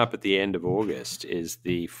coming up at the end of August is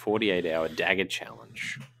the 48-hour Dagger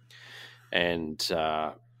Challenge. And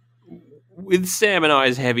with Sam and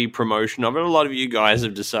I's heavy promotion of it, a lot of you guys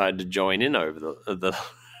have decided to join in over the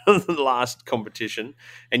the last competition,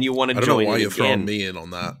 and you want to join in. I don't know why you're throwing me in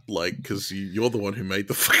on that, like, because you're the one who made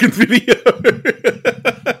the fucking video.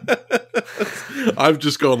 I've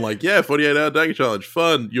just gone like, 48-hour Dagger Challenge,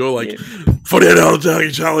 fun. You're like, 48-hour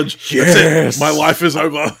Dagger Challenge, yes! That's it. My life is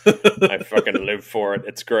over. I fucking live for it.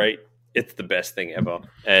 It's great. It's the best thing ever.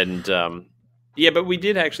 And but we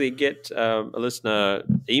did actually get a listener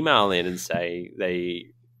email in and say they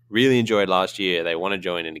really enjoyed last year. They want to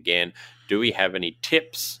join in again. Do we have any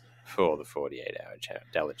tips for the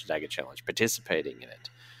 48-hour Dagger Challenge, participating in it?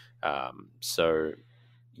 So,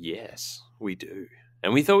 yes, we do.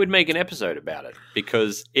 And we thought we'd make an episode about it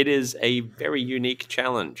because it is a very unique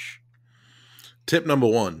challenge. Tip number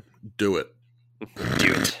 1, do it.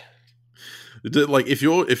 Do it. Like if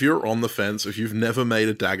you're on the fence, if you've never made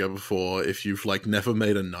a dagger before, if you've like never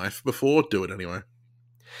made a knife before, do it anyway.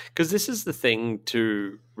 Because this is the thing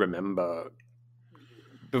to remember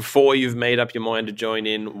before you've made up your mind to join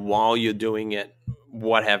in, while you're doing it,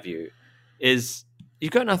 what have you, is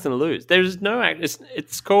you've got nothing to lose. There's no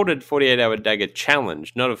it's called a 48-hour dagger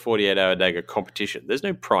challenge, not a 48-hour dagger competition. There's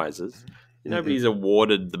no prizes. Nobody's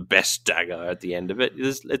awarded the best dagger at the end of it.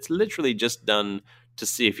 It's literally just done to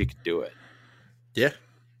see if you can do it. Yeah.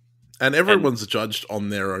 And everyone's judged on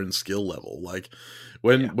their own skill level. Like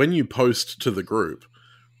when you post to the group,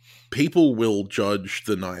 people will judge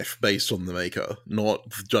the knife based on the maker, not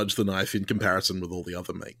judge the knife in comparison with all the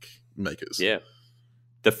other makers. Yeah.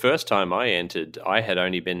 The first time I entered, I had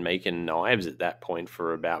only been making knives at that point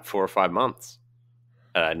for about 4 or 5 months.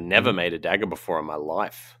 I'd never made a dagger before in my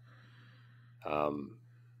life.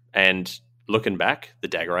 And looking back, the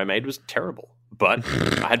dagger I made was terrible, but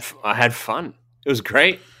I had fun. It was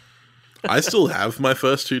great. I still have my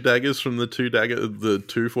first 2 daggers from the 2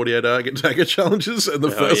 48-hour dagger challenges, and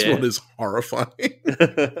the first one is horrifying.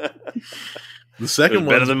 The second one's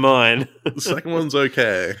better than mine. The second one's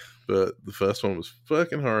okay, but the first one was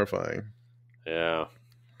fucking horrifying. Yeah.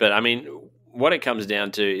 But I mean, what it comes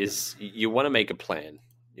down to is you want to make a plan.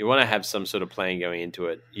 You want to have some sort of plan going into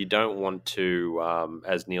it. You don't want to,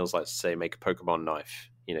 as Niels likes to say, make a Pokemon knife.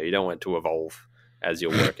 You don't want to evolve as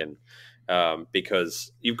you're working.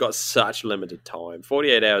 Because you've got such limited time.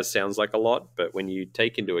 48 hours sounds like a lot, but when you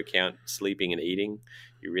take into account sleeping and eating,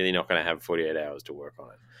 you're really not going to have 48 hours to work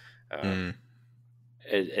on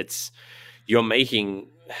it. You're making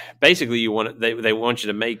basically they want you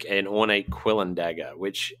to make an ornate Quillen dagger,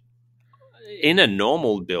 which in a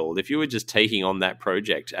normal build, if you were just taking on that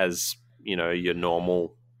project as your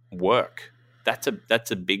normal work, that's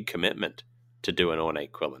a big commitment to do an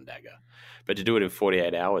ornate Quillen dagger. But to do it in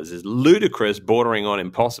 48 hours is ludicrous, bordering on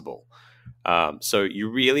impossible. So you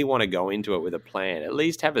really want to go into it with a plan. At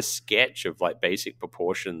least have a sketch of like basic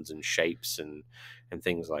proportions and shapes and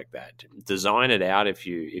things like that. Design it out if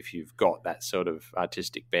you've got that sort of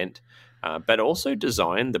artistic bent. But also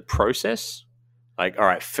design the process. Like, all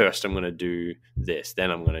right, first I'm going to do this,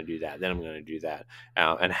 then I'm going to do that, then I'm going to do that.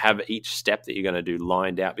 And have each step that you're going to do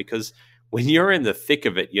lined out, because when you're in the thick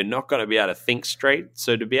of it, you're not going to be able to think straight.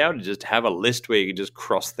 So to be able to just have a list where you can just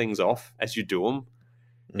cross things off as you do them,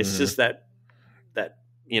 it's just that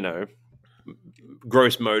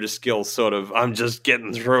gross motor skill sort of, I'm just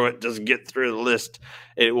getting through it, just get through the list.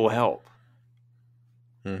 It will help.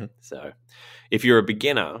 So if you're a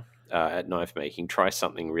beginner at knife making, try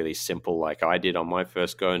something really simple like I did on my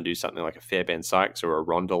first go, and do something like a Fairbairn Sykes or a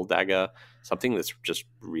Rondel dagger, something that's just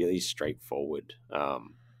really straightforward.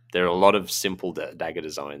 There are a lot of simple dagger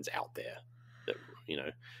designs out there that,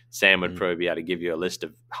 Sam would probably be able to give you a list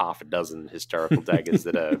of half a dozen historical daggers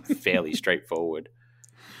that are fairly straightforward.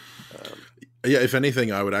 Yeah, if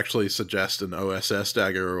anything, I would actually suggest an OSS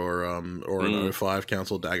dagger or an O5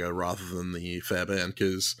 Council dagger rather than the Fairbairn,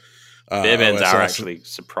 because Fairbairns are actually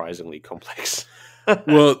surprisingly complex.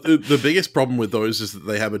 Well, the biggest problem with those is that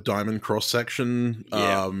they have a diamond cross section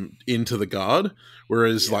into the guard,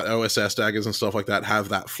 whereas like OSS daggers and stuff like that have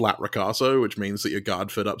that flat ricasso, which means that your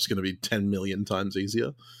guard fit up is going to be 10 million times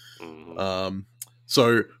easier.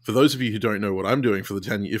 So for those of you who don't know what I'm doing for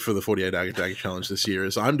the 48 hour dagger challenge this year,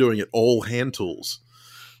 is I'm doing it all hand tools.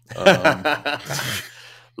 Love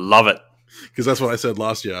it. Because that's what I said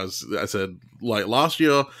last year. I said, like, last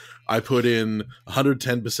year I put in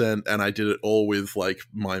 110% and I did it all with like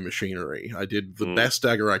my machinery. I did the best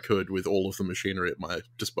dagger I could with all of the machinery at my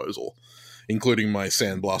disposal, including my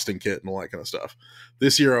sandblasting kit and all that kind of stuff.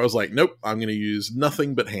 This year I was like, nope, I'm going to use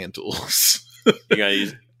nothing but hand tools. You're going to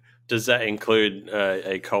use... Does that include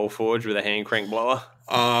a coal forge with a hand crank blower?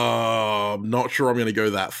 I'm not sure I'm going to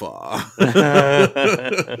go that far.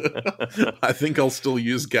 I think I'll still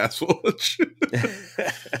use gas forge.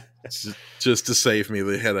 Just to save me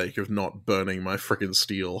the headache of not burning my freaking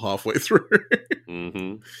steel halfway through.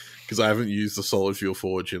 Because I haven't used the solid fuel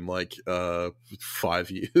forge in like 5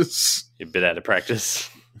 years. You're a bit out of practice.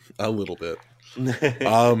 A little bit.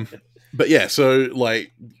 But yeah, so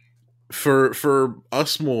like... For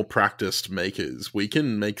us more practiced makers, we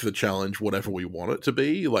can make the challenge whatever we want it to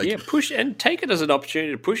be. Like, push and take it as an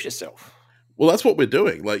opportunity to push yourself. Well, that's what we're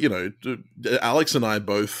doing. Like, Alex and I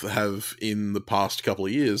both have, in the past couple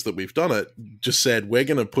of years that we've done it, just said we're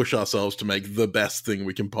going to push ourselves to make the best thing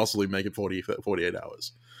we can possibly make at 48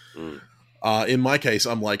 hours. In my case,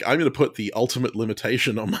 I'm like, I'm going to put the ultimate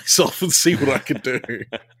limitation on myself and see what I can do.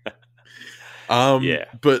 Yeah.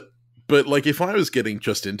 But like, if I was getting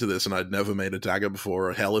just into this and I'd never made a dagger before,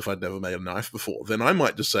 or hell, if I'd never made a knife before, then I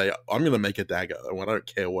might just say, I'm going to make a dagger, and I don't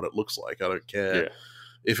care what it looks like. I don't care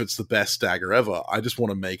if it's the best dagger ever. I just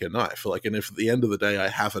want to make a knife. Like, and if at the end of the day I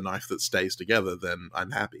have a knife that stays together, then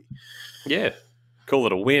I'm happy. Yeah. Call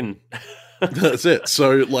it a win. That's it.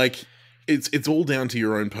 So, like, it's all down to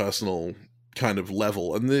your own personal kind of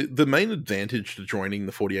level. And the main advantage to joining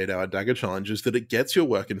the 48-hour dagger challenge is that it gets your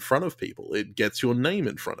work in front of people. It gets your name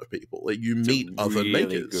in front of people. You meet other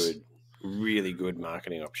makers. Really good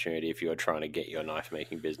marketing opportunity if you're trying to get your knife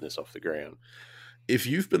making business off the ground. If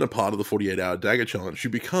you've been a part of the 48-hour dagger challenge, you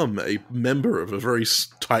become a member of a very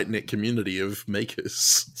tight-knit community of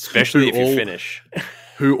makers. Especially if you finish.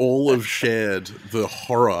 Who all have shared the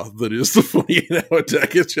horror that is the 48-hour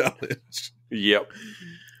dagger challenge. Yep.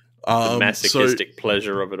 The masochistic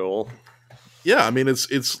pleasure of it all. Yeah, I mean,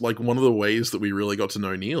 it's like one of the ways that we really got to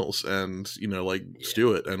know Niels and, like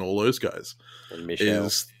Stuart and all those guys. And Michelle.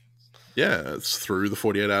 It's through the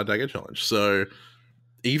 48-hour dagger challenge. So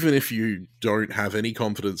even if you don't have any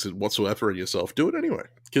confidence whatsoever in yourself, do it anyway.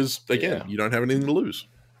 Because, again, you don't have anything to lose.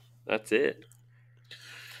 That's it.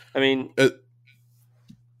 I mean...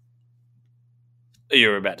 you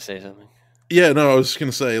were about to say something. Yeah, no, I was just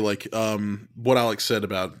going to say, like, what Alex said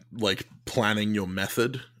about, like, planning your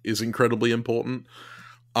method is incredibly important.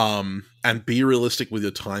 And be realistic with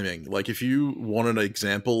your timing. Like, if you want an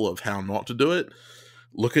example of how not to do it,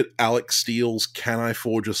 look at Alex Steele's "Can I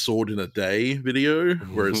Forge a Sword in a Day" video,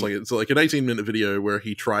 where it's like an 18-minute video where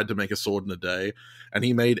he tried to make a sword in a day, and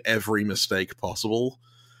he made every mistake possible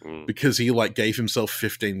because he, like, gave himself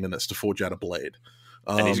 15 minutes to forge out a blade.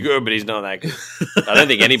 And he's good, but he's not that good. I don't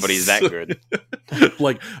think anybody's that good.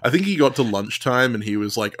 Like, I think he got to lunchtime and he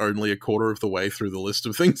was like only a quarter of the way through the list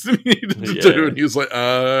of things that he needed to do, and he was like,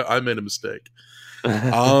 I made a mistake.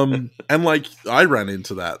 And like, I ran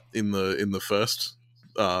into that in the first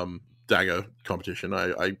dagger competition.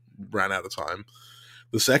 I ran out of time.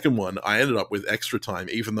 The second one, I ended up with extra time,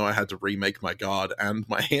 even though I had to remake my guard and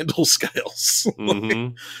my handle scales.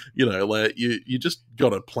 Like, you just got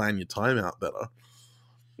to plan your time out better.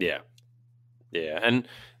 Yeah, and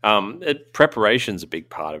preparation's a big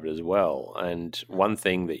part of it as well. And one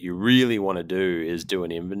thing that you really want to do is do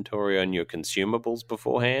an inventory on your consumables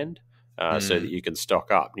beforehand, so that you can stock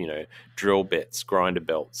up. Drill bits, grinder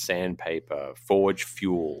belts, sandpaper, forge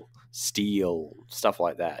fuel, steel, stuff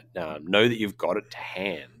like that. Know that you've got it to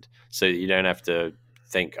hand, so that you don't have to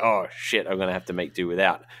think, "Oh shit, I'm going to have to make do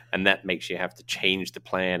without," and that makes you have to change the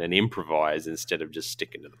plan and improvise instead of just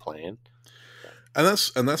sticking to the plan. And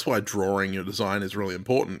that's why drawing your design is really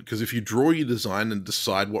important, because if you draw your design and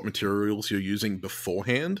decide what materials you're using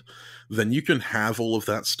beforehand, then you can have all of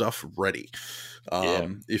that stuff ready.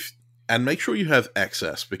 And make sure you have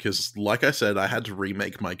excess, because like I said, I had to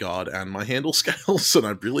remake my guard and my handle scales, and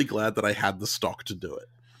I'm really glad that I had the stock to do it.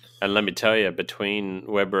 And let me tell you, between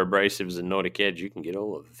Weber Abrasives and Nordic Edge, you can get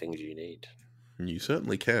all of the things you need. You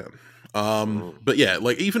certainly can. But yeah,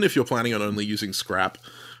 like, even if you're planning on only using scrap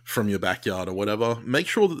from your backyard or whatever, make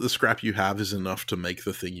sure that the scrap you have is enough to make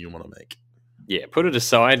the thing you want to make. Yeah, put it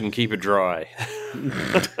aside and keep it dry.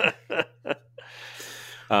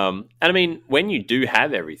 And I mean, when you do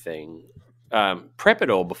have everything, prep it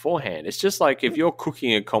all beforehand. It's just like if you're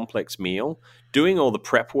cooking a complex meal, doing all the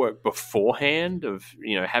prep work beforehand of,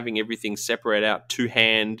 having everything separate out to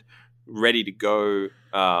hand, ready to go,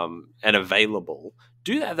 and available.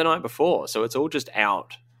 Do that the night before, so it's all just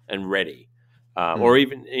out and ready. Or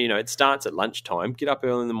even, it starts at lunchtime. Get up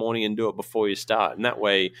early in the morning and do it before you start. And that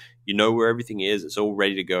way, you know where everything is. It's all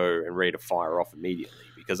ready to go and ready to fire off immediately.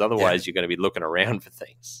 Because otherwise, you're going to be looking around for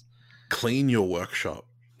things. Clean your workshop.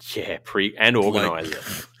 Yeah, and organize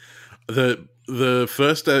it. The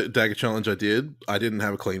first dagger challenge I didn't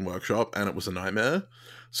have a clean workshop, and it was a nightmare.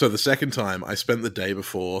 So the second time, I spent the day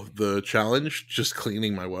before the challenge just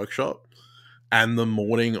cleaning my workshop. And the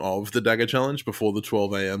morning of the dagger challenge, before the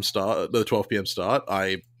 12 p.m. start,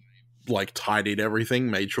 I like tidied everything,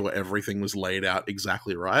 made sure everything was laid out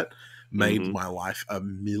exactly right, made my life a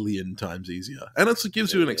million times easier. And it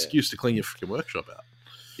gives you an excuse to clean your freaking workshop out.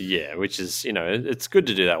 Yeah, which is, it's good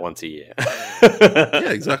to do that once a year.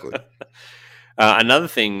 Yeah, exactly. Another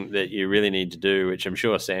thing that you really need to do, which I'm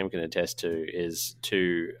sure Sam can attest to, is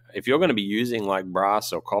if you're going to be using like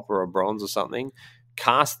brass or copper or bronze or something,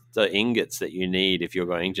 cast the ingots that you need if you're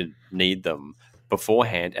going to need them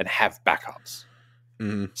beforehand and have backups.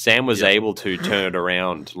 Sam was able to turn it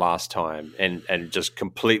around last time and just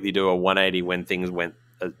completely do a 180 when things went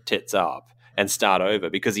tits up and start over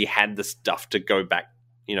because he had the stuff to go back,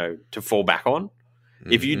 to fall back on.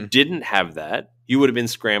 If you didn't have that, you would have been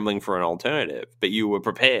scrambling for an alternative, but you were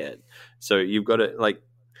prepared. So you've got to, like,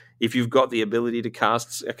 if you've got the ability to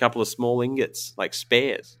cast a couple of small ingots, like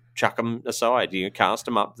spares, chuck them aside. You can cast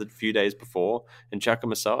them up the few days before and chuck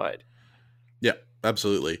them aside. Yeah,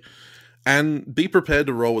 absolutely. And be prepared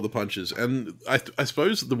to roll with the punches. And I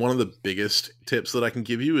suppose one of the biggest tips that I can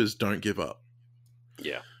give you is don't give up.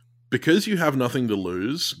 Yeah. Because you have nothing to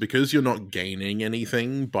lose, because you're not gaining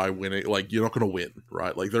anything by winning, like, you're not going to win,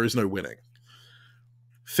 right? Like, there is no winning.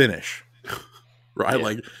 Finish. Right? Yeah.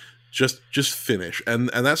 Like, just finish. And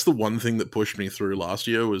that's the one thing that pushed me through last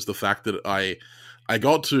year was the fact that I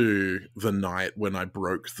got to the night when I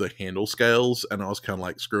broke the handle scales, and I was kind of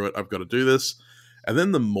like, screw it, I've got to do this. And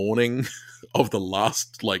then the morning of the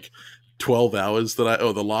last, like, 12 hours the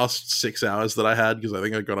last 6 hours that I had, because I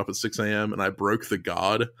think I got up at 6 a.m. and I broke the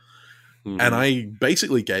guard. And I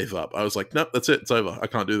basically gave up. I was like, nope, that's it. It's over. I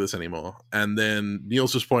can't do this anymore. And then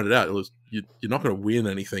Niels just pointed out, you're not going to win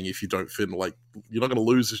anything if you don't finish. Like, you're not going to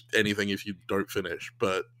lose anything if you don't finish,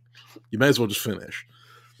 but you may as well just finish.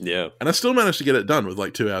 Yeah. And I still managed to get it done with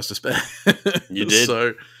like 2 hours to spare. You did.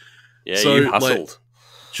 So you hustled.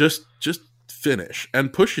 Like, just finish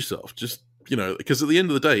and push yourself. Just, because at the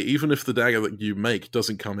end of the day, even if the dagger that you make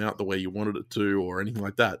doesn't come out the way you wanted it to or anything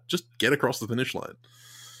like that, just get across the finish line.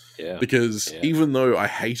 Yeah. Because even though I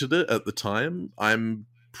hated it at the time, I'm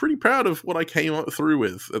pretty proud of what I came up through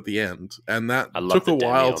with at the end. And that took a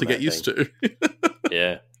while to get used to.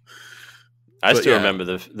 Yeah. I still remember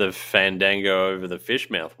the Fandango over the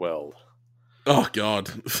Fishmouth World. Oh, God.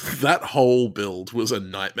 That whole build was a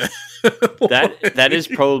nightmare. That is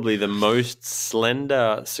probably the most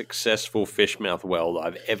slender, successful Fishmouth World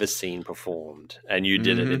I've ever seen performed. And you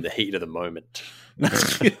did it in the heat of the moment.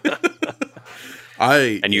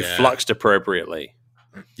 And you fluxed appropriately.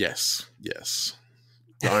 Yes.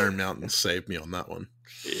 The Iron Mountain saved me on that one.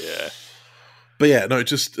 Yeah. But yeah, no,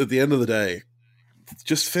 just at the end of the day,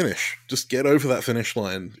 just finish. Just get over that finish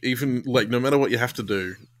line. Even, like, no matter what you have to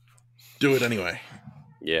do it anyway.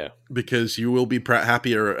 Yeah. Because you will be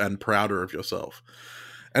happier and prouder of yourself.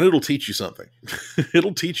 And it'll teach you something.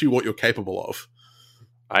 It'll teach you what you're capable of.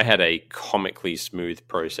 I had a comically smooth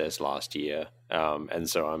process last year. And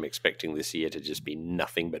so I'm expecting this year to just be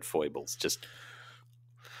nothing but foibles. Just,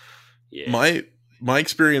 yeah. My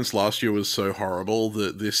experience last year was so horrible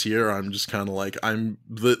that this year I'm just kind of like,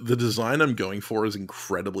 the design I'm going for is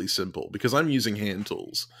incredibly simple because I'm using hand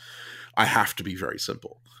tools. I have to be very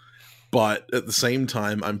simple. But at the same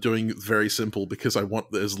time, I'm doing very simple because I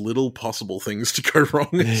want as little possible things to go wrong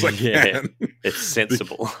as I can. It's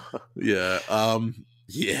sensible. Yeah.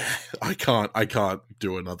 I can't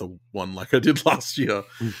do another one like I did last year.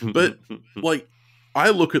 But like, I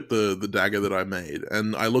look at the dagger that I made,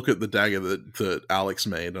 and I look at the dagger that Alex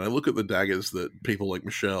made, and I look at the daggers that people like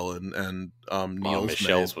Michelle and Niels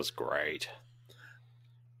Michelle's made. was great.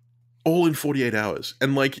 All in 48 hours.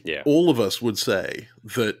 And all of us would say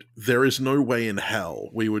that there is no way in hell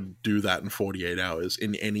we would do that in 48 hours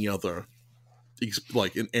in any other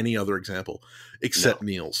example, except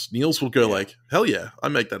Niels. Niels will go like, hell yeah, I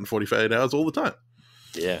make that in 48 hours all the time.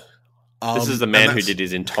 Yeah. This is the man who did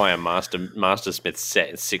his entire Mastersmith set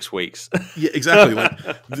in 6 weeks. Yeah, exactly.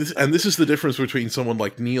 This is the difference between someone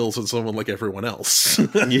like Niels and someone like everyone else.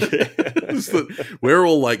 We're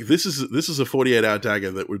all like, this is a 48-hour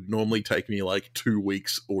dagger that would normally take me like 2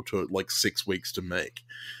 weeks or to like 6 weeks to make.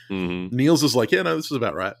 Mm-hmm. Niels is like, yeah, no, this is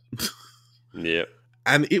about right. Yeah.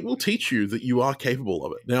 And it will teach you that you are capable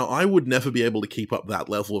of it. Now, I would never be able to keep up that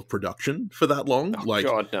level of production for that long. Oh,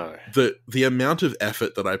 God, no. The amount of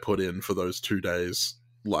effort that I put in for those 2 days,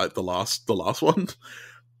 like the last one,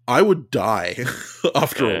 I would die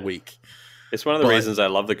after a week. It's one of the reasons I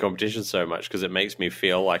love the competition so much, because it makes me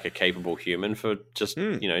feel like a capable human for just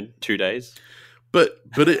 2 days. But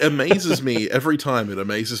it amazes me every time. It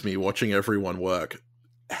amazes me watching everyone work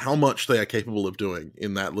how much they are capable of doing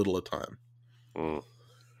in that little a time. Mm.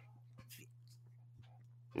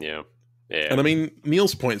 Yeah. And I mean,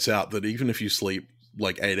 Niels points out that even if you sleep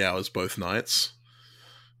like 8 hours both nights,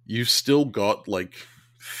 you've still got like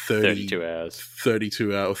 32 hours,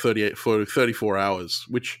 32 hours, 34 hours,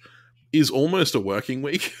 which is almost a working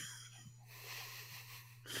week.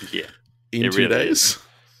 Yeah. In 2 days.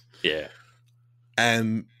 Yeah.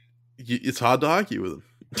 And it's hard to argue with them.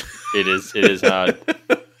 It is hard.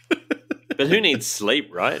 But who needs sleep,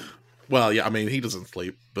 right? Well, yeah, I mean, he doesn't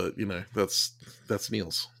sleep, but, that's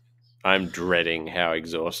Niels. I'm dreading how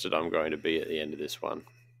exhausted I'm going to be at the end of this one.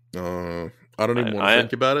 I don't even want to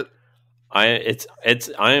think about it. I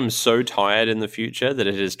am so tired in the future that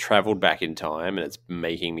it has traveled back in time and it's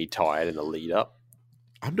making me tired in the lead up.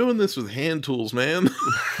 I'm doing this with hand tools, man.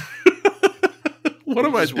 What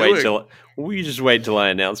am I doing? Will you just wait till I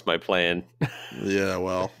announce my plan? Yeah,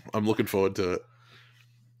 well, I'm looking forward to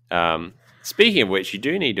it. Speaking of which, you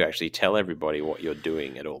do need to actually tell everybody what you're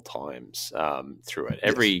doing at all times through it.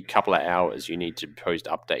 Every couple of hours, you need to post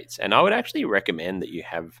updates. And I would actually recommend that you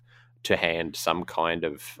have to hand some kind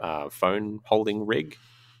of phone holding rig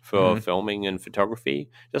for filming and photography.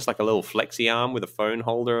 Just like a little flexi arm with a phone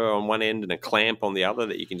holder on one end and a clamp on the other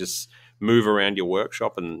that you can just move around your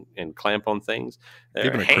workshop and clamp on things. They're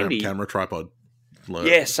Even a handy camera tripod.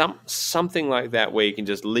 Yeah, something like that where you can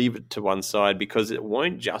just leave it to one side because it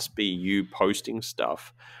won't just be you posting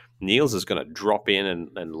stuff. Niels is going to drop in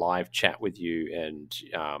and live chat with you, and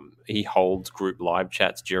he holds group live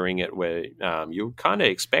chats during it where you're kind of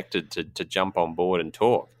expected to jump on board and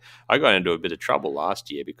talk. I got into a bit of trouble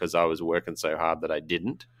last year because I was working so hard that I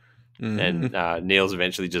didn't, and Niels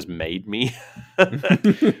eventually just made me.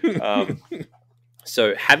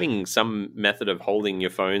 So having some method of holding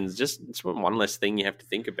your phones, it's one less thing you have to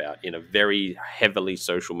think about in a very heavily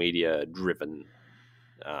social media driven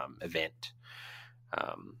event.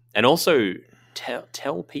 And also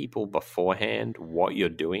tell people beforehand what you're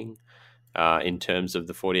doing in terms of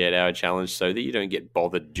the 48-hour challenge so that you don't get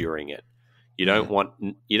bothered during it. You don't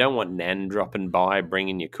want Nan dropping by,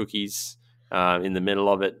 bringing your cookies in the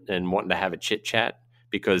middle of it and wanting to have a chit chat.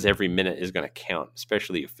 Because every minute is going to count,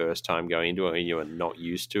 especially your first time going into it and you are not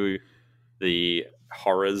used to the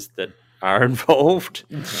horrors that are involved.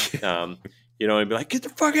 And be like, get the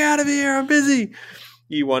fuck out of here, I'm busy.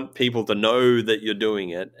 You want people to know that you're doing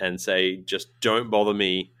it and say, just don't bother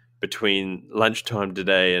me between lunchtime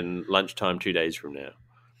today and lunchtime 2 days from now.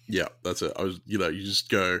 Yeah, that's it. You just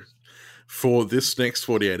go, for this next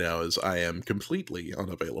 48 hours, I am completely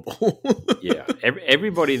unavailable. Yeah,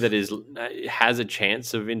 everybody that has a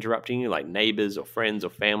chance of interrupting you, like neighbors or friends or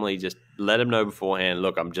family, just let them know beforehand.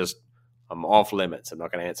 Look, I'm off limits. I'm not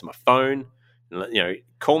going to answer my phone.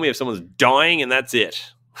 Call me if someone's dying, and that's it.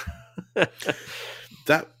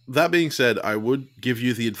 That being said, I would give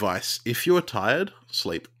you the advice: if you're tired,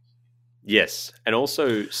 sleep. Yes, and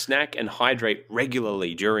also snack and hydrate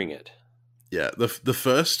regularly during it. Yeah, the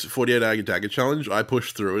first 48-hour Dagger challenge, I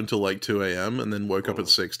pushed through until like 2 a.m. and then woke up at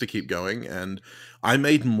 6 to keep going, and I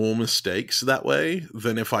made more mistakes that way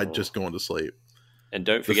than if I'd just gone to sleep. And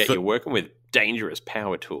don't forget, you're working with dangerous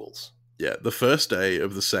power tools. Yeah, the first day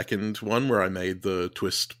of the second one where I made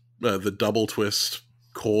the double twist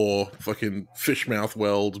core fucking fish mouth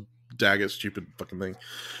weld dagger stupid fucking thing.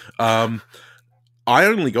 I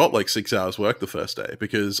only got like 6 hours work the first day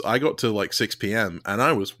because I got to like 6 p.m. and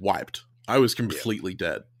I was wiped. I was completely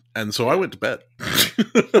dead. And so I went to bed.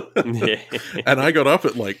 And I got up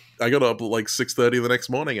at like 6:30 the next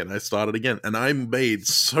morning and I started again. And I made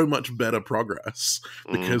so much better progress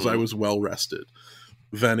because I was well rested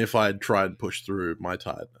than if I'd tried to push through my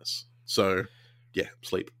tiredness. So yeah,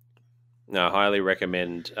 sleep. No, I highly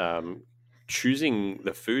recommend choosing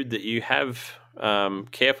the food that you have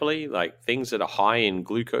carefully. Like things that are high in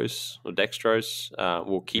glucose or dextrose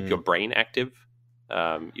will keep your brain active.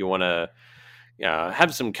 You want to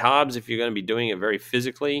have some carbs if you're going to be doing it very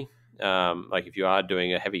physically. Like if you are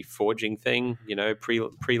doing a heavy forging thing,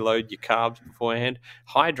 preload your carbs beforehand.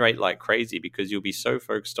 Hydrate like crazy because you'll be so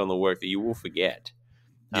focused on the work that you will forget.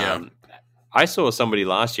 Yeah. I saw somebody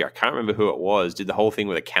last year, I can't remember who it was, did the whole thing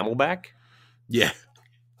with a Camelback. Yeah.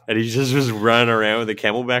 And he just was running around with a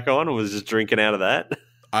Camelback on and was just drinking out of that.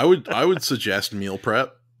 I would suggest meal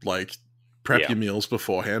prep, like prep your meals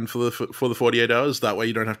beforehand for the 48 hours. That way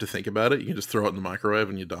you don't have to think about it. You can just throw it in the microwave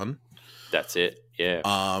and you're done. That's it. Yeah.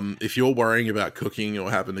 If you're worrying about cooking or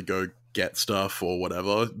having to go get stuff or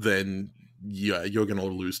whatever, then yeah, you're going to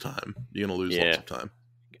lose time. You're going to lose lots of time.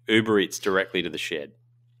 Uber Eats directly to the shed.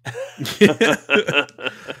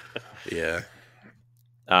 Yeah.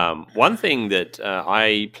 One thing that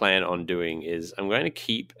I plan on doing is I'm going to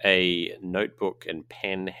keep a notebook and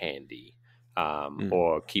pen handy.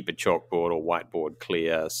 Or keep a chalkboard or whiteboard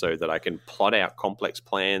clear so that I can plot out complex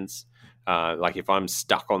plans. Like if I'm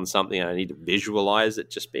stuck on something and I need to visualize it,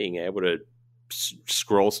 just being able to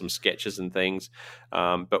scroll some sketches and things.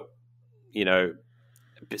 But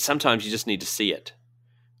sometimes you just need to see it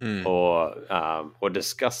or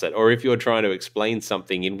discuss it. Or if you're trying to explain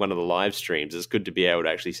something in one of the live streams, it's good to be able to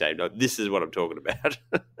actually say, no, this is what I'm talking about.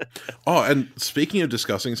 Oh, and speaking of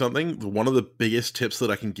discussing something, one of the biggest tips that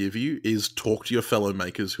I can give you is talk to your fellow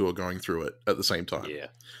makers who are going through it at the same time. Yeah.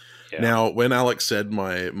 Now, when Alex said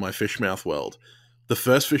my fish mouth weld, the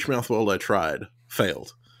first fish mouth weld I tried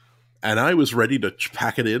failed. And I was ready to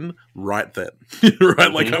pack it in right then.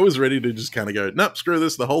 Right? Like, I was ready to just kind of go, nope, screw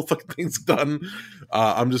this. The whole fucking thing's done.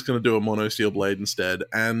 I'm just going to do a mono steel blade instead.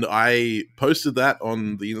 And I posted that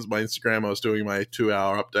on my Instagram. I was doing my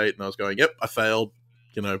 2-hour update and I was going, yep, I failed,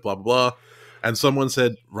 blah, blah, blah. And someone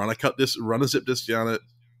said, run a zip disc down it,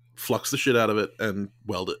 flux the shit out of it, and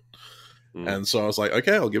weld it. And so I was like,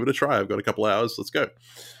 okay, I'll give it a try. I've got a couple hours. Let's go.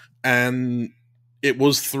 And it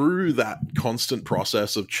was through that constant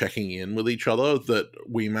process of checking in with each other that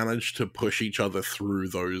we managed to push each other through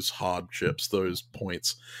those hardships, those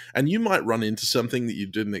points. And you might run into something that you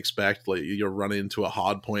didn't expect. Like, you'll run into a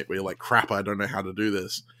hard point where you're like, crap, I don't know how to do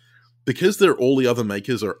this. Because all the other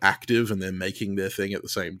makers are active and they're making their thing at the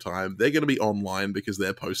same time, they're going to be online because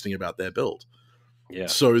they're posting about their build. Yeah.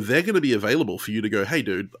 So they're going to be available for you to go, hey,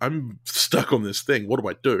 dude, I'm stuck on this thing. What do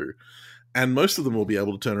I do? And most of them will be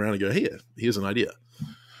able to turn around and go, here's an idea.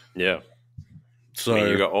 Yeah. So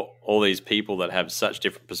you've got all these people that have such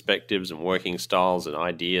different perspectives and working styles and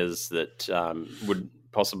ideas that would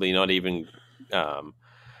possibly not even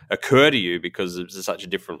occur to you because it's such a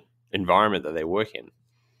different environment that they work in.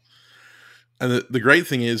 And the great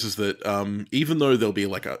thing is that even though there'll be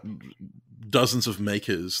like dozens of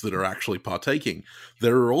makers that are actually partaking,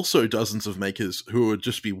 there are also dozens of makers who would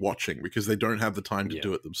just be watching because they don't have the time to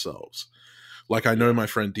do it themselves. Like, I know my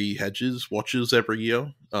friend Dee Hedges watches every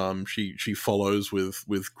year. She follows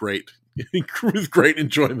with great with great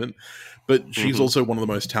enjoyment, but she's also one of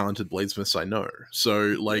the most talented bladesmiths I know.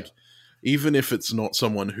 So, like, even if it's not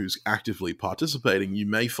someone who's actively participating, you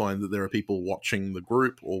may find that there are people watching the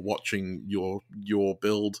group or watching your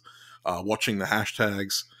build, watching the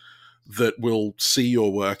hashtags, that will see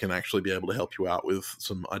your work and actually be able to help you out with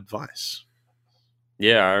some advice.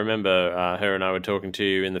 Yeah, I remember her and I were talking to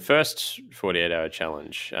you in the first 48-hour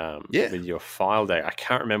challenge with your file day. I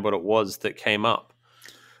can't remember what it was that came up.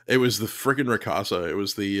 It was the friggin' Ricasa. It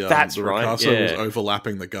was the Ricasa was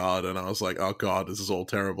overlapping the guard, and I was like, oh god, this is all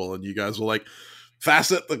terrible. And you guys were like,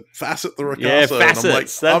 facet the Ricasa. Yeah,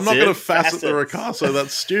 facets. And I'm like, I'm not going to facet the Ricasa.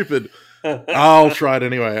 That's stupid. I'll try it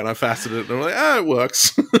anyway. And I faceted it, and I'm like, it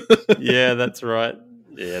works. Yeah, that's right.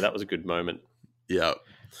 Yeah, that was a good moment. Yeah.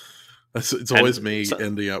 It's always me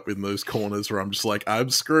ending up in those corners where I'm just like, I'm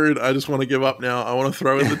screwed. I just want to give up now. I want to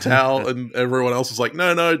throw in the towel. And everyone else is like,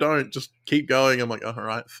 no, don't. Just keep going. I'm like, all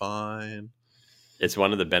right, fine. It's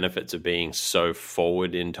one of the benefits of being so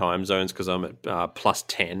forward in time zones because I'm at plus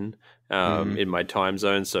 10 in my time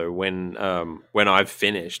zone. So when I've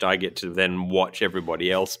finished, I get to then watch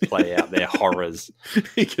everybody else play out their horrors.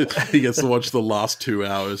 He gets to watch the last 2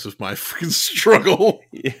 hours of my freaking struggle.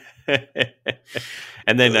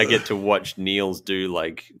 And then I get to watch Niels do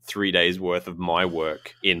like 3 days worth of my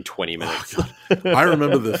work in 20 minutes. I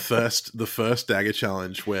remember the first Dagger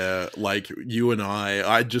challenge where, like, you and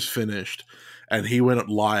I just finished and he went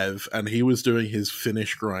live and he was doing his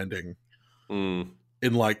finish grinding in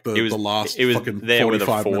like the last fucking 45 minutes. There with a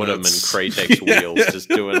Fordham and Kratex wheels just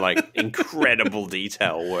doing like incredible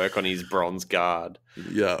detail work on his bronze guard.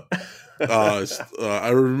 Yeah. I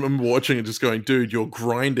remember watching it just going, dude, you're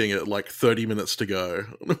grinding at like 30 minutes to go.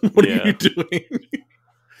 What are you doing?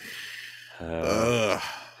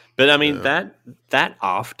 But I mean, that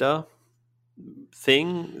after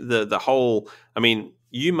thing, the whole, I mean,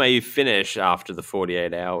 you may finish after the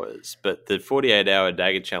 48 hours, but the 48-hour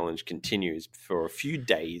Dagger challenge continues for a few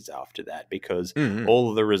days after that because all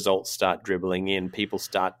of the results start dribbling in. People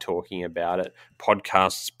start talking about it.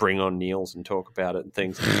 Podcasts bring on Niels and talk about it and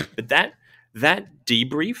things. But that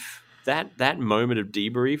debrief, that moment of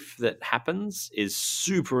debrief that happens is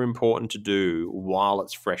super important to do while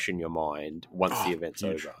it's fresh in your mind once the event's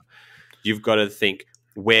over. You've got to think,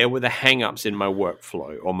 where were the hang-ups in my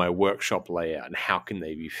workflow or my workshop layout and how can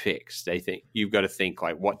they be fixed? You've got to think,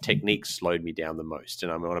 like, what techniques slowed me down the most?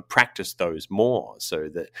 And I'm going to practice those more so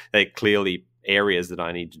that they're clearly areas that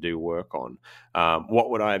I need to do work on. What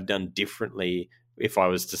would I have done differently if I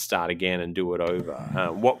was to start again and do it over?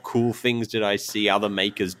 What cool things did I see other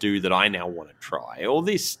makers do that I now want to try? All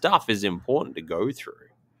this stuff is important to go through.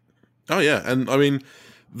 Oh, yeah. And, I mean,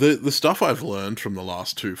 the stuff I've learned from the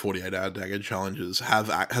last two 48-hour Dagger challenges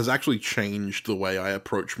has actually changed the way I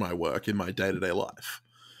approach my work in my day-to-day life.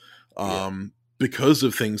 Because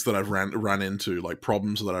of things that I've ran into, like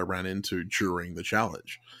problems that I ran into during the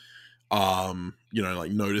challenge.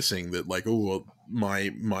 Like noticing that, like,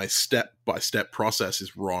 my step-by-step process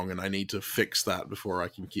is wrong and I need to fix that before I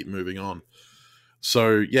can keep moving on.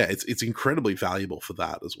 So, yeah, it's incredibly valuable for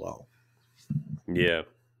that as well. Yeah,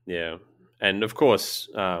 yeah. And, of course,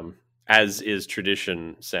 as is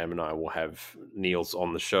tradition, Sam and I will have Niels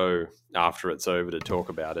on the show after it's over to talk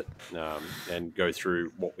about it and go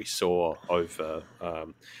through what we saw over.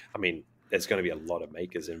 I mean, there's going to be a lot of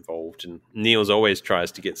makers involved, and Niels always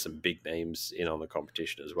tries to get some big names in on the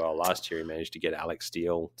competition as well. Last year, he managed to get Alex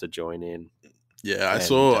Steele to join in. Yeah, I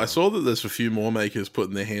saw that there's a few more makers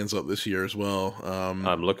putting their hands up this year as well.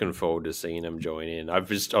 I'm looking forward to seeing him join in. I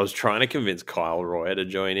was trying to convince Kyle Royer to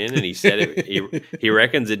join in, and he said he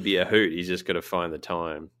reckons it'd be a hoot. He's just got to find the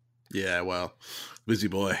time. Yeah, well, busy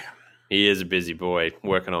boy. He is a busy boy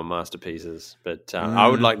working on masterpieces, but I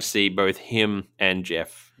would like to see both him and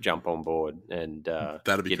Jeff jump on board and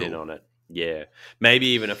That'd be get cool. in on it. Yeah, maybe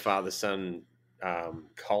even a father-son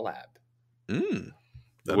collab.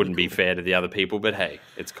 That wouldn't be fair to the other people, but hey,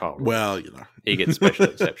 it's Kyle. Well, he gets special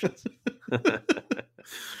exceptions. But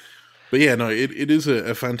yeah, no, it is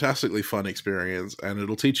a fantastically fun experience, and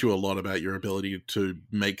it'll teach you a lot about your ability to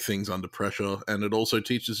make things under pressure, and it also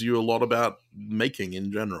teaches you a lot about making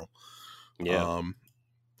in general. Yeah.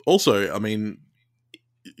 Also, I mean,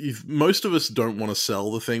 if most of us don't want to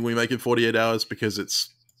sell the thing we make in 48 hours because it's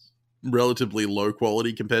relatively low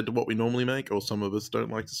quality compared to what we normally make, or some of us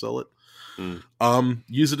don't like to sell it.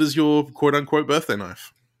 Use it as your quote-unquote birthday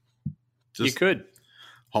knife. You could.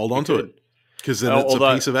 Hold on to it, because then it's a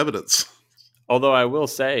piece of evidence. Although I will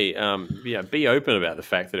say, be open about the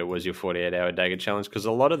fact that it was your 48-hour Dagger challenge, because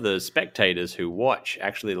a lot of the spectators who watch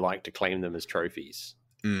actually like to claim them as trophies.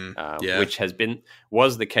 Which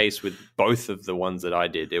was the case with both of the ones that I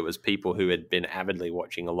did. It was people who had been avidly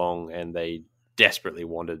watching along, and they desperately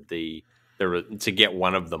wanted to get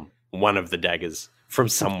one of the daggers from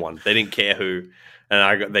someone. They didn't care who,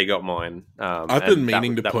 and they got mine. I've been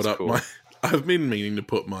meaning to put up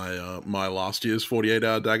my last year's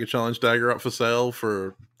 48-hour Dagger challenge dagger up for sale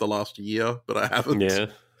for the last year, but I haven't. Yeah.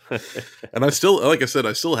 And I still, like I said,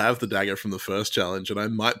 I still have the dagger from the first challenge, and I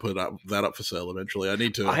might put that up for sale eventually. I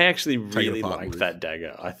need to. I actually really liked that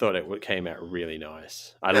dagger. I thought it came out really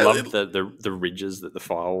nice. I loved the ridges that the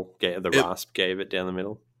file gave, rasp gave it down the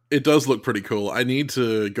middle. It does look pretty cool. I need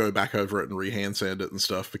to go back over it and re-hand sand it and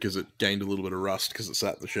stuff, because it gained a little bit of rust because it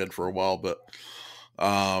sat in the shed for a while. But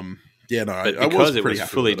yeah, no, but because it was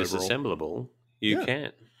fully disassemblable, you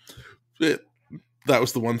can. That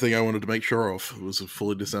was the one thing I wanted to make sure of. It was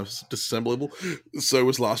fully disassemblable. So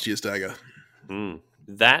was last year's dagger.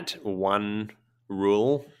 That one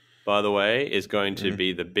rule, by the way, is going to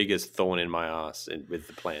be the biggest thorn in my ass with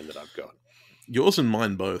the plan that I've got. Yours and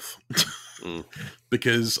mine both.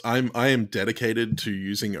 Because I am dedicated to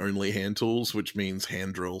using only hand tools, which means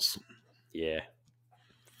hand drills. Yeah.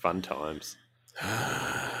 Fun times.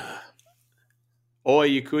 Or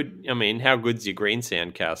you could, how good's your green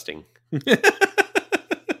sand casting?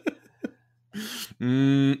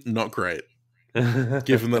 Not great.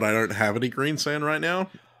 Given that I don't have any green sand right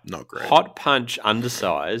now, not great. Hot punch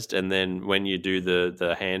undersized, and then when you do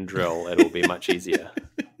the hand drill, it'll be much easier.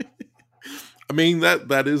 I mean,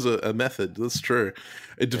 that is a method. That's true.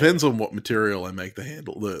 It depends on what material I make the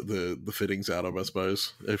handle, the fittings out of, I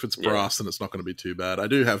suppose. If it's brass, then it's not going to be too bad. I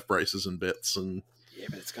do have braces and bits, and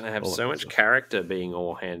but it's going to have so much character being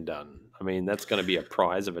all hand done. I mean, that's going to be a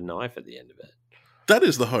prize of a knife at the end of it. That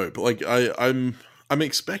is the hope. Like I'm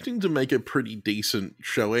expecting to make a pretty decent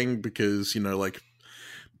showing, because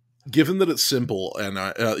given that it's simple, and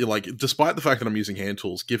despite the fact that I'm using hand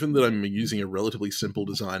tools, given that I'm using a relatively simple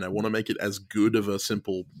design, I want to make it as good of a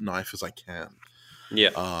simple knife as I can.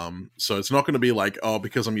 Yeah. So it's not going to be like,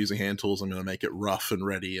 because I'm using hand tools, I'm going to make it rough and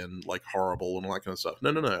ready and horrible and all that kind of stuff.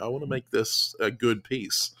 No. I want to make this a good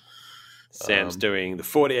piece. Sam's doing the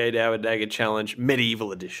 48-hour Dagger challenge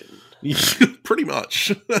medieval edition. Pretty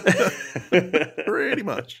much. Pretty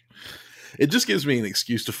much. It just gives me an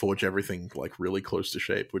excuse to forge everything really close to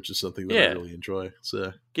shape, which is something that I really enjoy.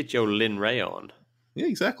 So get your Lin Ray on. Yeah,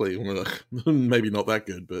 exactly. Maybe not that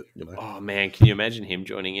good, but Oh man, can you imagine him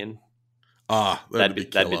joining in? That'd be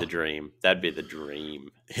the dream. That'd be the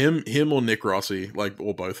dream. Him or Nick Rossi,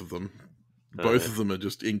 or both of them. Both of them are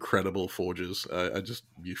just incredible forgers. I just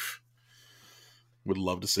would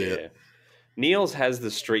love to see it. Niels has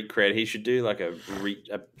the street cred. He should do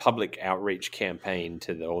a public outreach campaign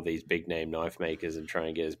to all these big name knife makers and try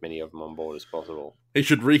and get as many of them on board as possible. He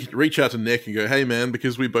should reach out to Nick and go, "Hey man,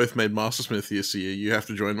 because we both made Mastersmith this year, you have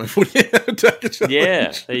to join my 48-hour Dagger challenge."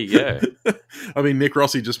 Yeah, there you go. I mean, Nick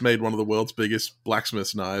Rossi just made one of the world's biggest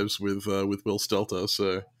blacksmith knives with Will Stelter,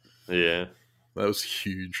 so yeah, that was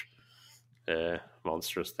huge. Yeah,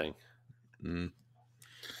 monstrous thing.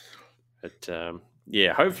 But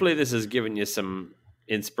hopefully this has given you some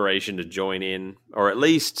inspiration to join in, or at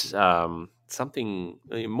least something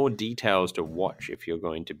more details to watch if you're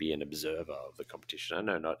going to be an observer of the competition.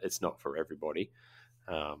 I know it's not for everybody,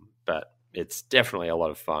 but it's definitely a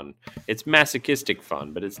lot of fun. It's masochistic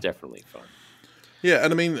fun, but it's definitely fun. Yeah,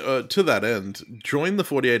 and I mean, to that end, join the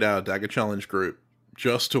 48-hour Dagger Challenge group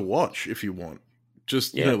just to watch if you want.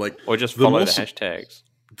 Just, or just follow the hashtags.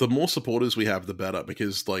 The more supporters we have, the better,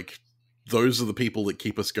 because, like, those are the people that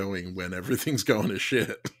keep us going when everything's going to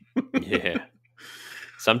shit. Yeah.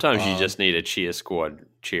 Sometimes you just need a cheer squad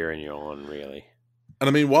cheering you on, really. And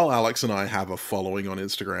I mean, while Alex and I have a following on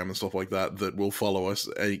Instagram and stuff like that will follow us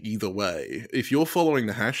either way, if you're following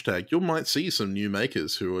the hashtag, you might see some new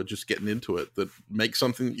makers who are just getting into it that make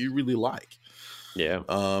something that you really like. Yeah.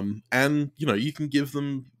 And, you can give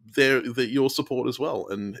them your support as well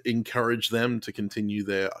and encourage them to continue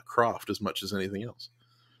their craft as much as anything else.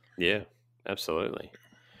 Yeah, absolutely.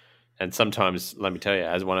 And sometimes, let me tell you,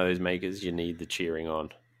 as one of those makers, you need the cheering on.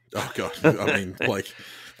 Oh, God. I mean,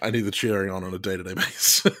 I need the cheering on a day-to-day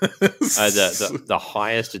basis. The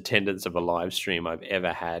highest attendance of a live stream I've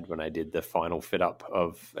ever had when I did the final fit-up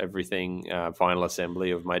of everything, final assembly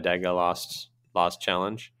of my Dagger last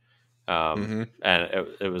challenge. And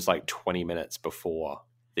it was like 20 minutes before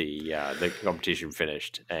the competition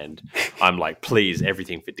finished, and I'm like, please,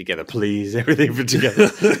 everything fit together, please, everything fit together.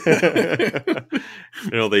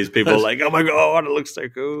 And all these people are like, oh my god, it looks so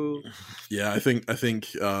cool. Yeah, I think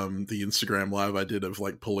the Instagram live I did of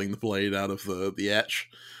like pulling the blade out of the etch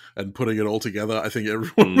and putting it all together, I think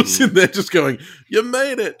everyone was in there just going, you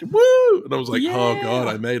made it, woo! And I was like, oh god,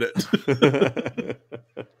 I made it.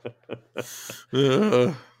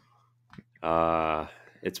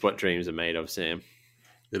 It's what dreams are made of, Sam.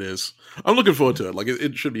 It is. I'm looking forward to it. Like,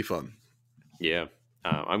 it should be fun. Yeah.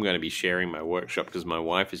 I'm going to be sharing my workshop because my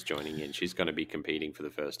wife is joining in. She's going to be competing for the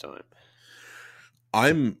first time.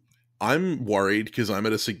 I'm worried because I'm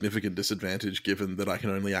at a significant disadvantage given that I can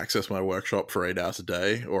only access my workshop for 8 hours a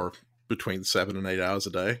day, or between 7 and 8 hours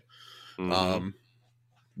a day,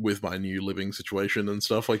 with my new living situation and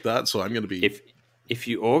stuff like that. So I'm going to be... If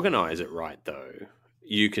you organize it right, though,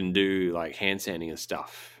 you can do like hand sanding and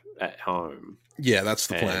stuff at home. Yeah, that's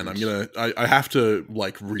the plan. I have to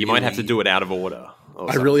like really... You might have to do it out of order.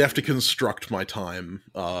 I really have to construct my time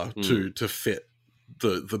to fit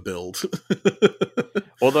the build.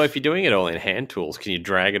 Although if you're doing it all in hand tools, can you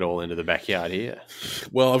drag it all into the backyard here?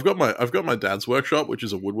 Well, I've got my dad's workshop, which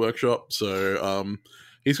is a wood workshop, so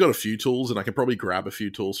he's got a few tools, and I can probably grab a few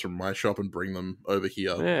tools from my shop and bring them over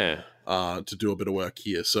here to do a bit of work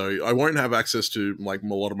here. So I won't have access to like a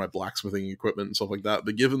lot of my blacksmithing equipment and stuff like that,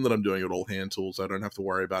 but given that I'm doing it all hand tools, I don't have to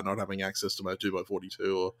worry about not having access to my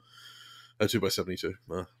 2x42 or a 2x72.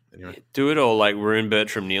 Anyway. Do it all like Rune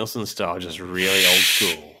Bertram Nielsen style, just really old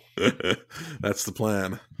school. That's the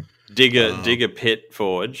plan. Dig a pit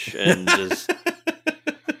forge and just...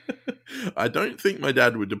 I don't think my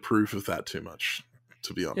dad would approve of that too much,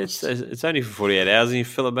 to be honest. It's only for 48 hours and you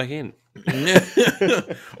fill it back in.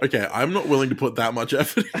 Okay, I'm not willing to put that much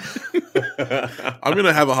effort in. I'm going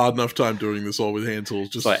to have a hard enough time doing this all with hand tools.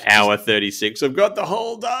 Just like hour 36, I've got the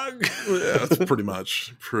hole dug. Yeah, that's pretty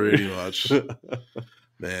much.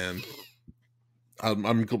 Man,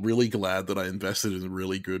 I'm really glad that I invested in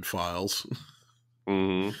really good files.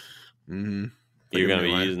 You're going to be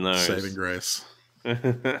using those. Saving grace.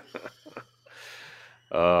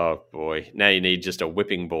 Oh boy! Now you need just a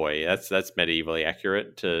whipping boy. That's medievally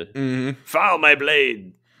accurate. To file my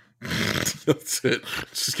blade. That's it.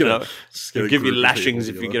 Just gonna give you lashings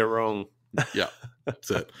if you get it wrong. Yeah,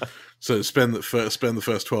 that's it. So spend the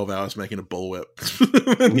first 12 hours making a bullwhip.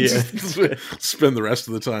 Spend the rest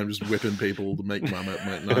of the time just whipping people to make my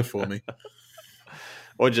knife for me.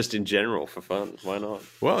 Or just in general for fun. Why not?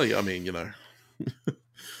 Well, yeah, I mean,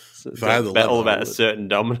 It's all about a certain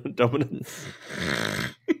dominance.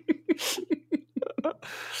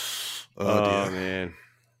 Oh dear. Man.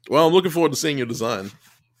 Well, I'm looking forward to seeing your design.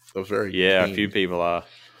 I was very keen. A few people are.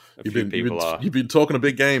 You've been talking a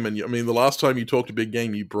big game, and I mean, the last time you talked a big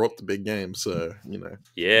game, you brought the big game. So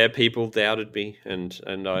Yeah, people doubted me, and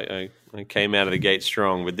I came out of the gate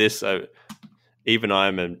strong with this. Even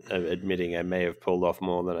I'm admitting I may have pulled off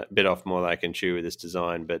more than I can chew with this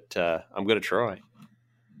design, but I'm going to try.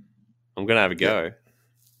 I'm going to have a go.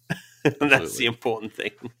 Yeah. And that's the important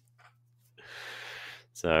thing.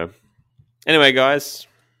 So, anyway, guys,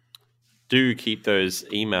 do keep those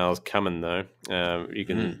emails coming, though. You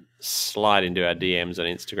can slide into our DMs on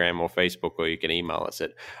Instagram or Facebook, or you can email us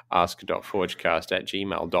at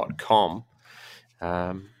ask.forgecast@gmail.com.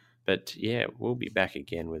 But, yeah, we'll be back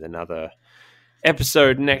again with another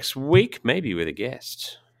episode next week, maybe with a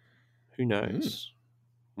guest. Who knows?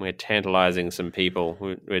 We're tantalizing some people.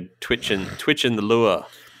 We're twitching the lure.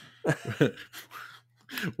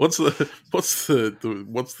 What's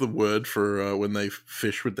the word for when they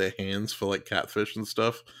fish with their hands for like catfish and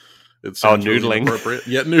stuff? It sounds really noodling. inappropriate.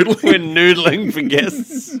 Yeah, noodling. We're noodling for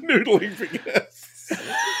guests. Noodling for guests.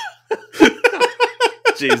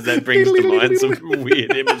 Jeez, that brings to mind some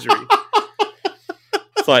weird imagery.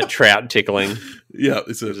 It's like trout tickling. Yeah,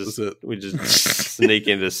 it's it. We just sneak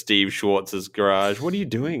into Steve Schwartz's garage. What are you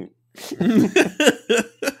doing?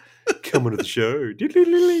 Coming to the show.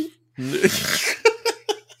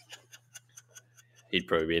 He'd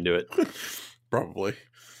probably be into it. Probably.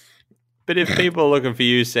 But if people are looking for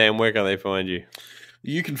you, Sam, where can they find you?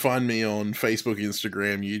 You can find me on Facebook,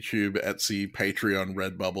 Instagram, YouTube, Etsy, Patreon,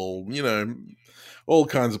 Redbubble, all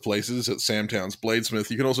kinds of places at Samtown's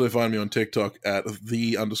Bladesmith. You can also find me on TikTok at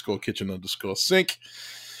the_kitchen_sink.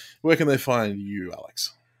 Where can they find you,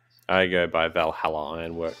 Alex? I go by Valhalla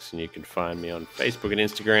Ironworks, and you can find me on Facebook and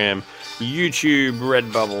Instagram, YouTube,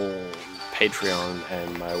 Redbubble, Patreon,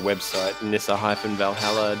 and my website,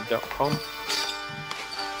 nissa-valhalla.com.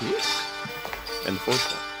 Yeah. And forward.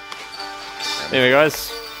 Anyway,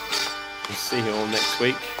 guys, we'll see you all next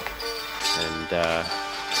week. And,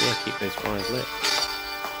 keep those fires lit.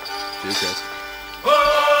 Cheers, guys.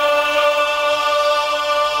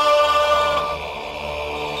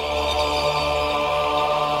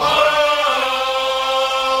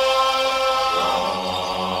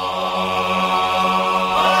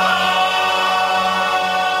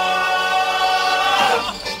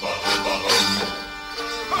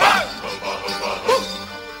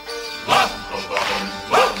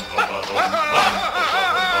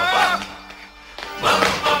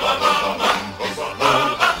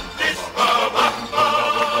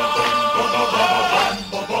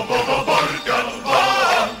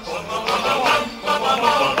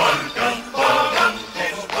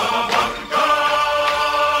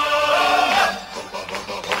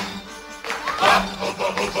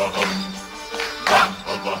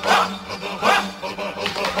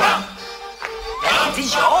 It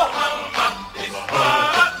is your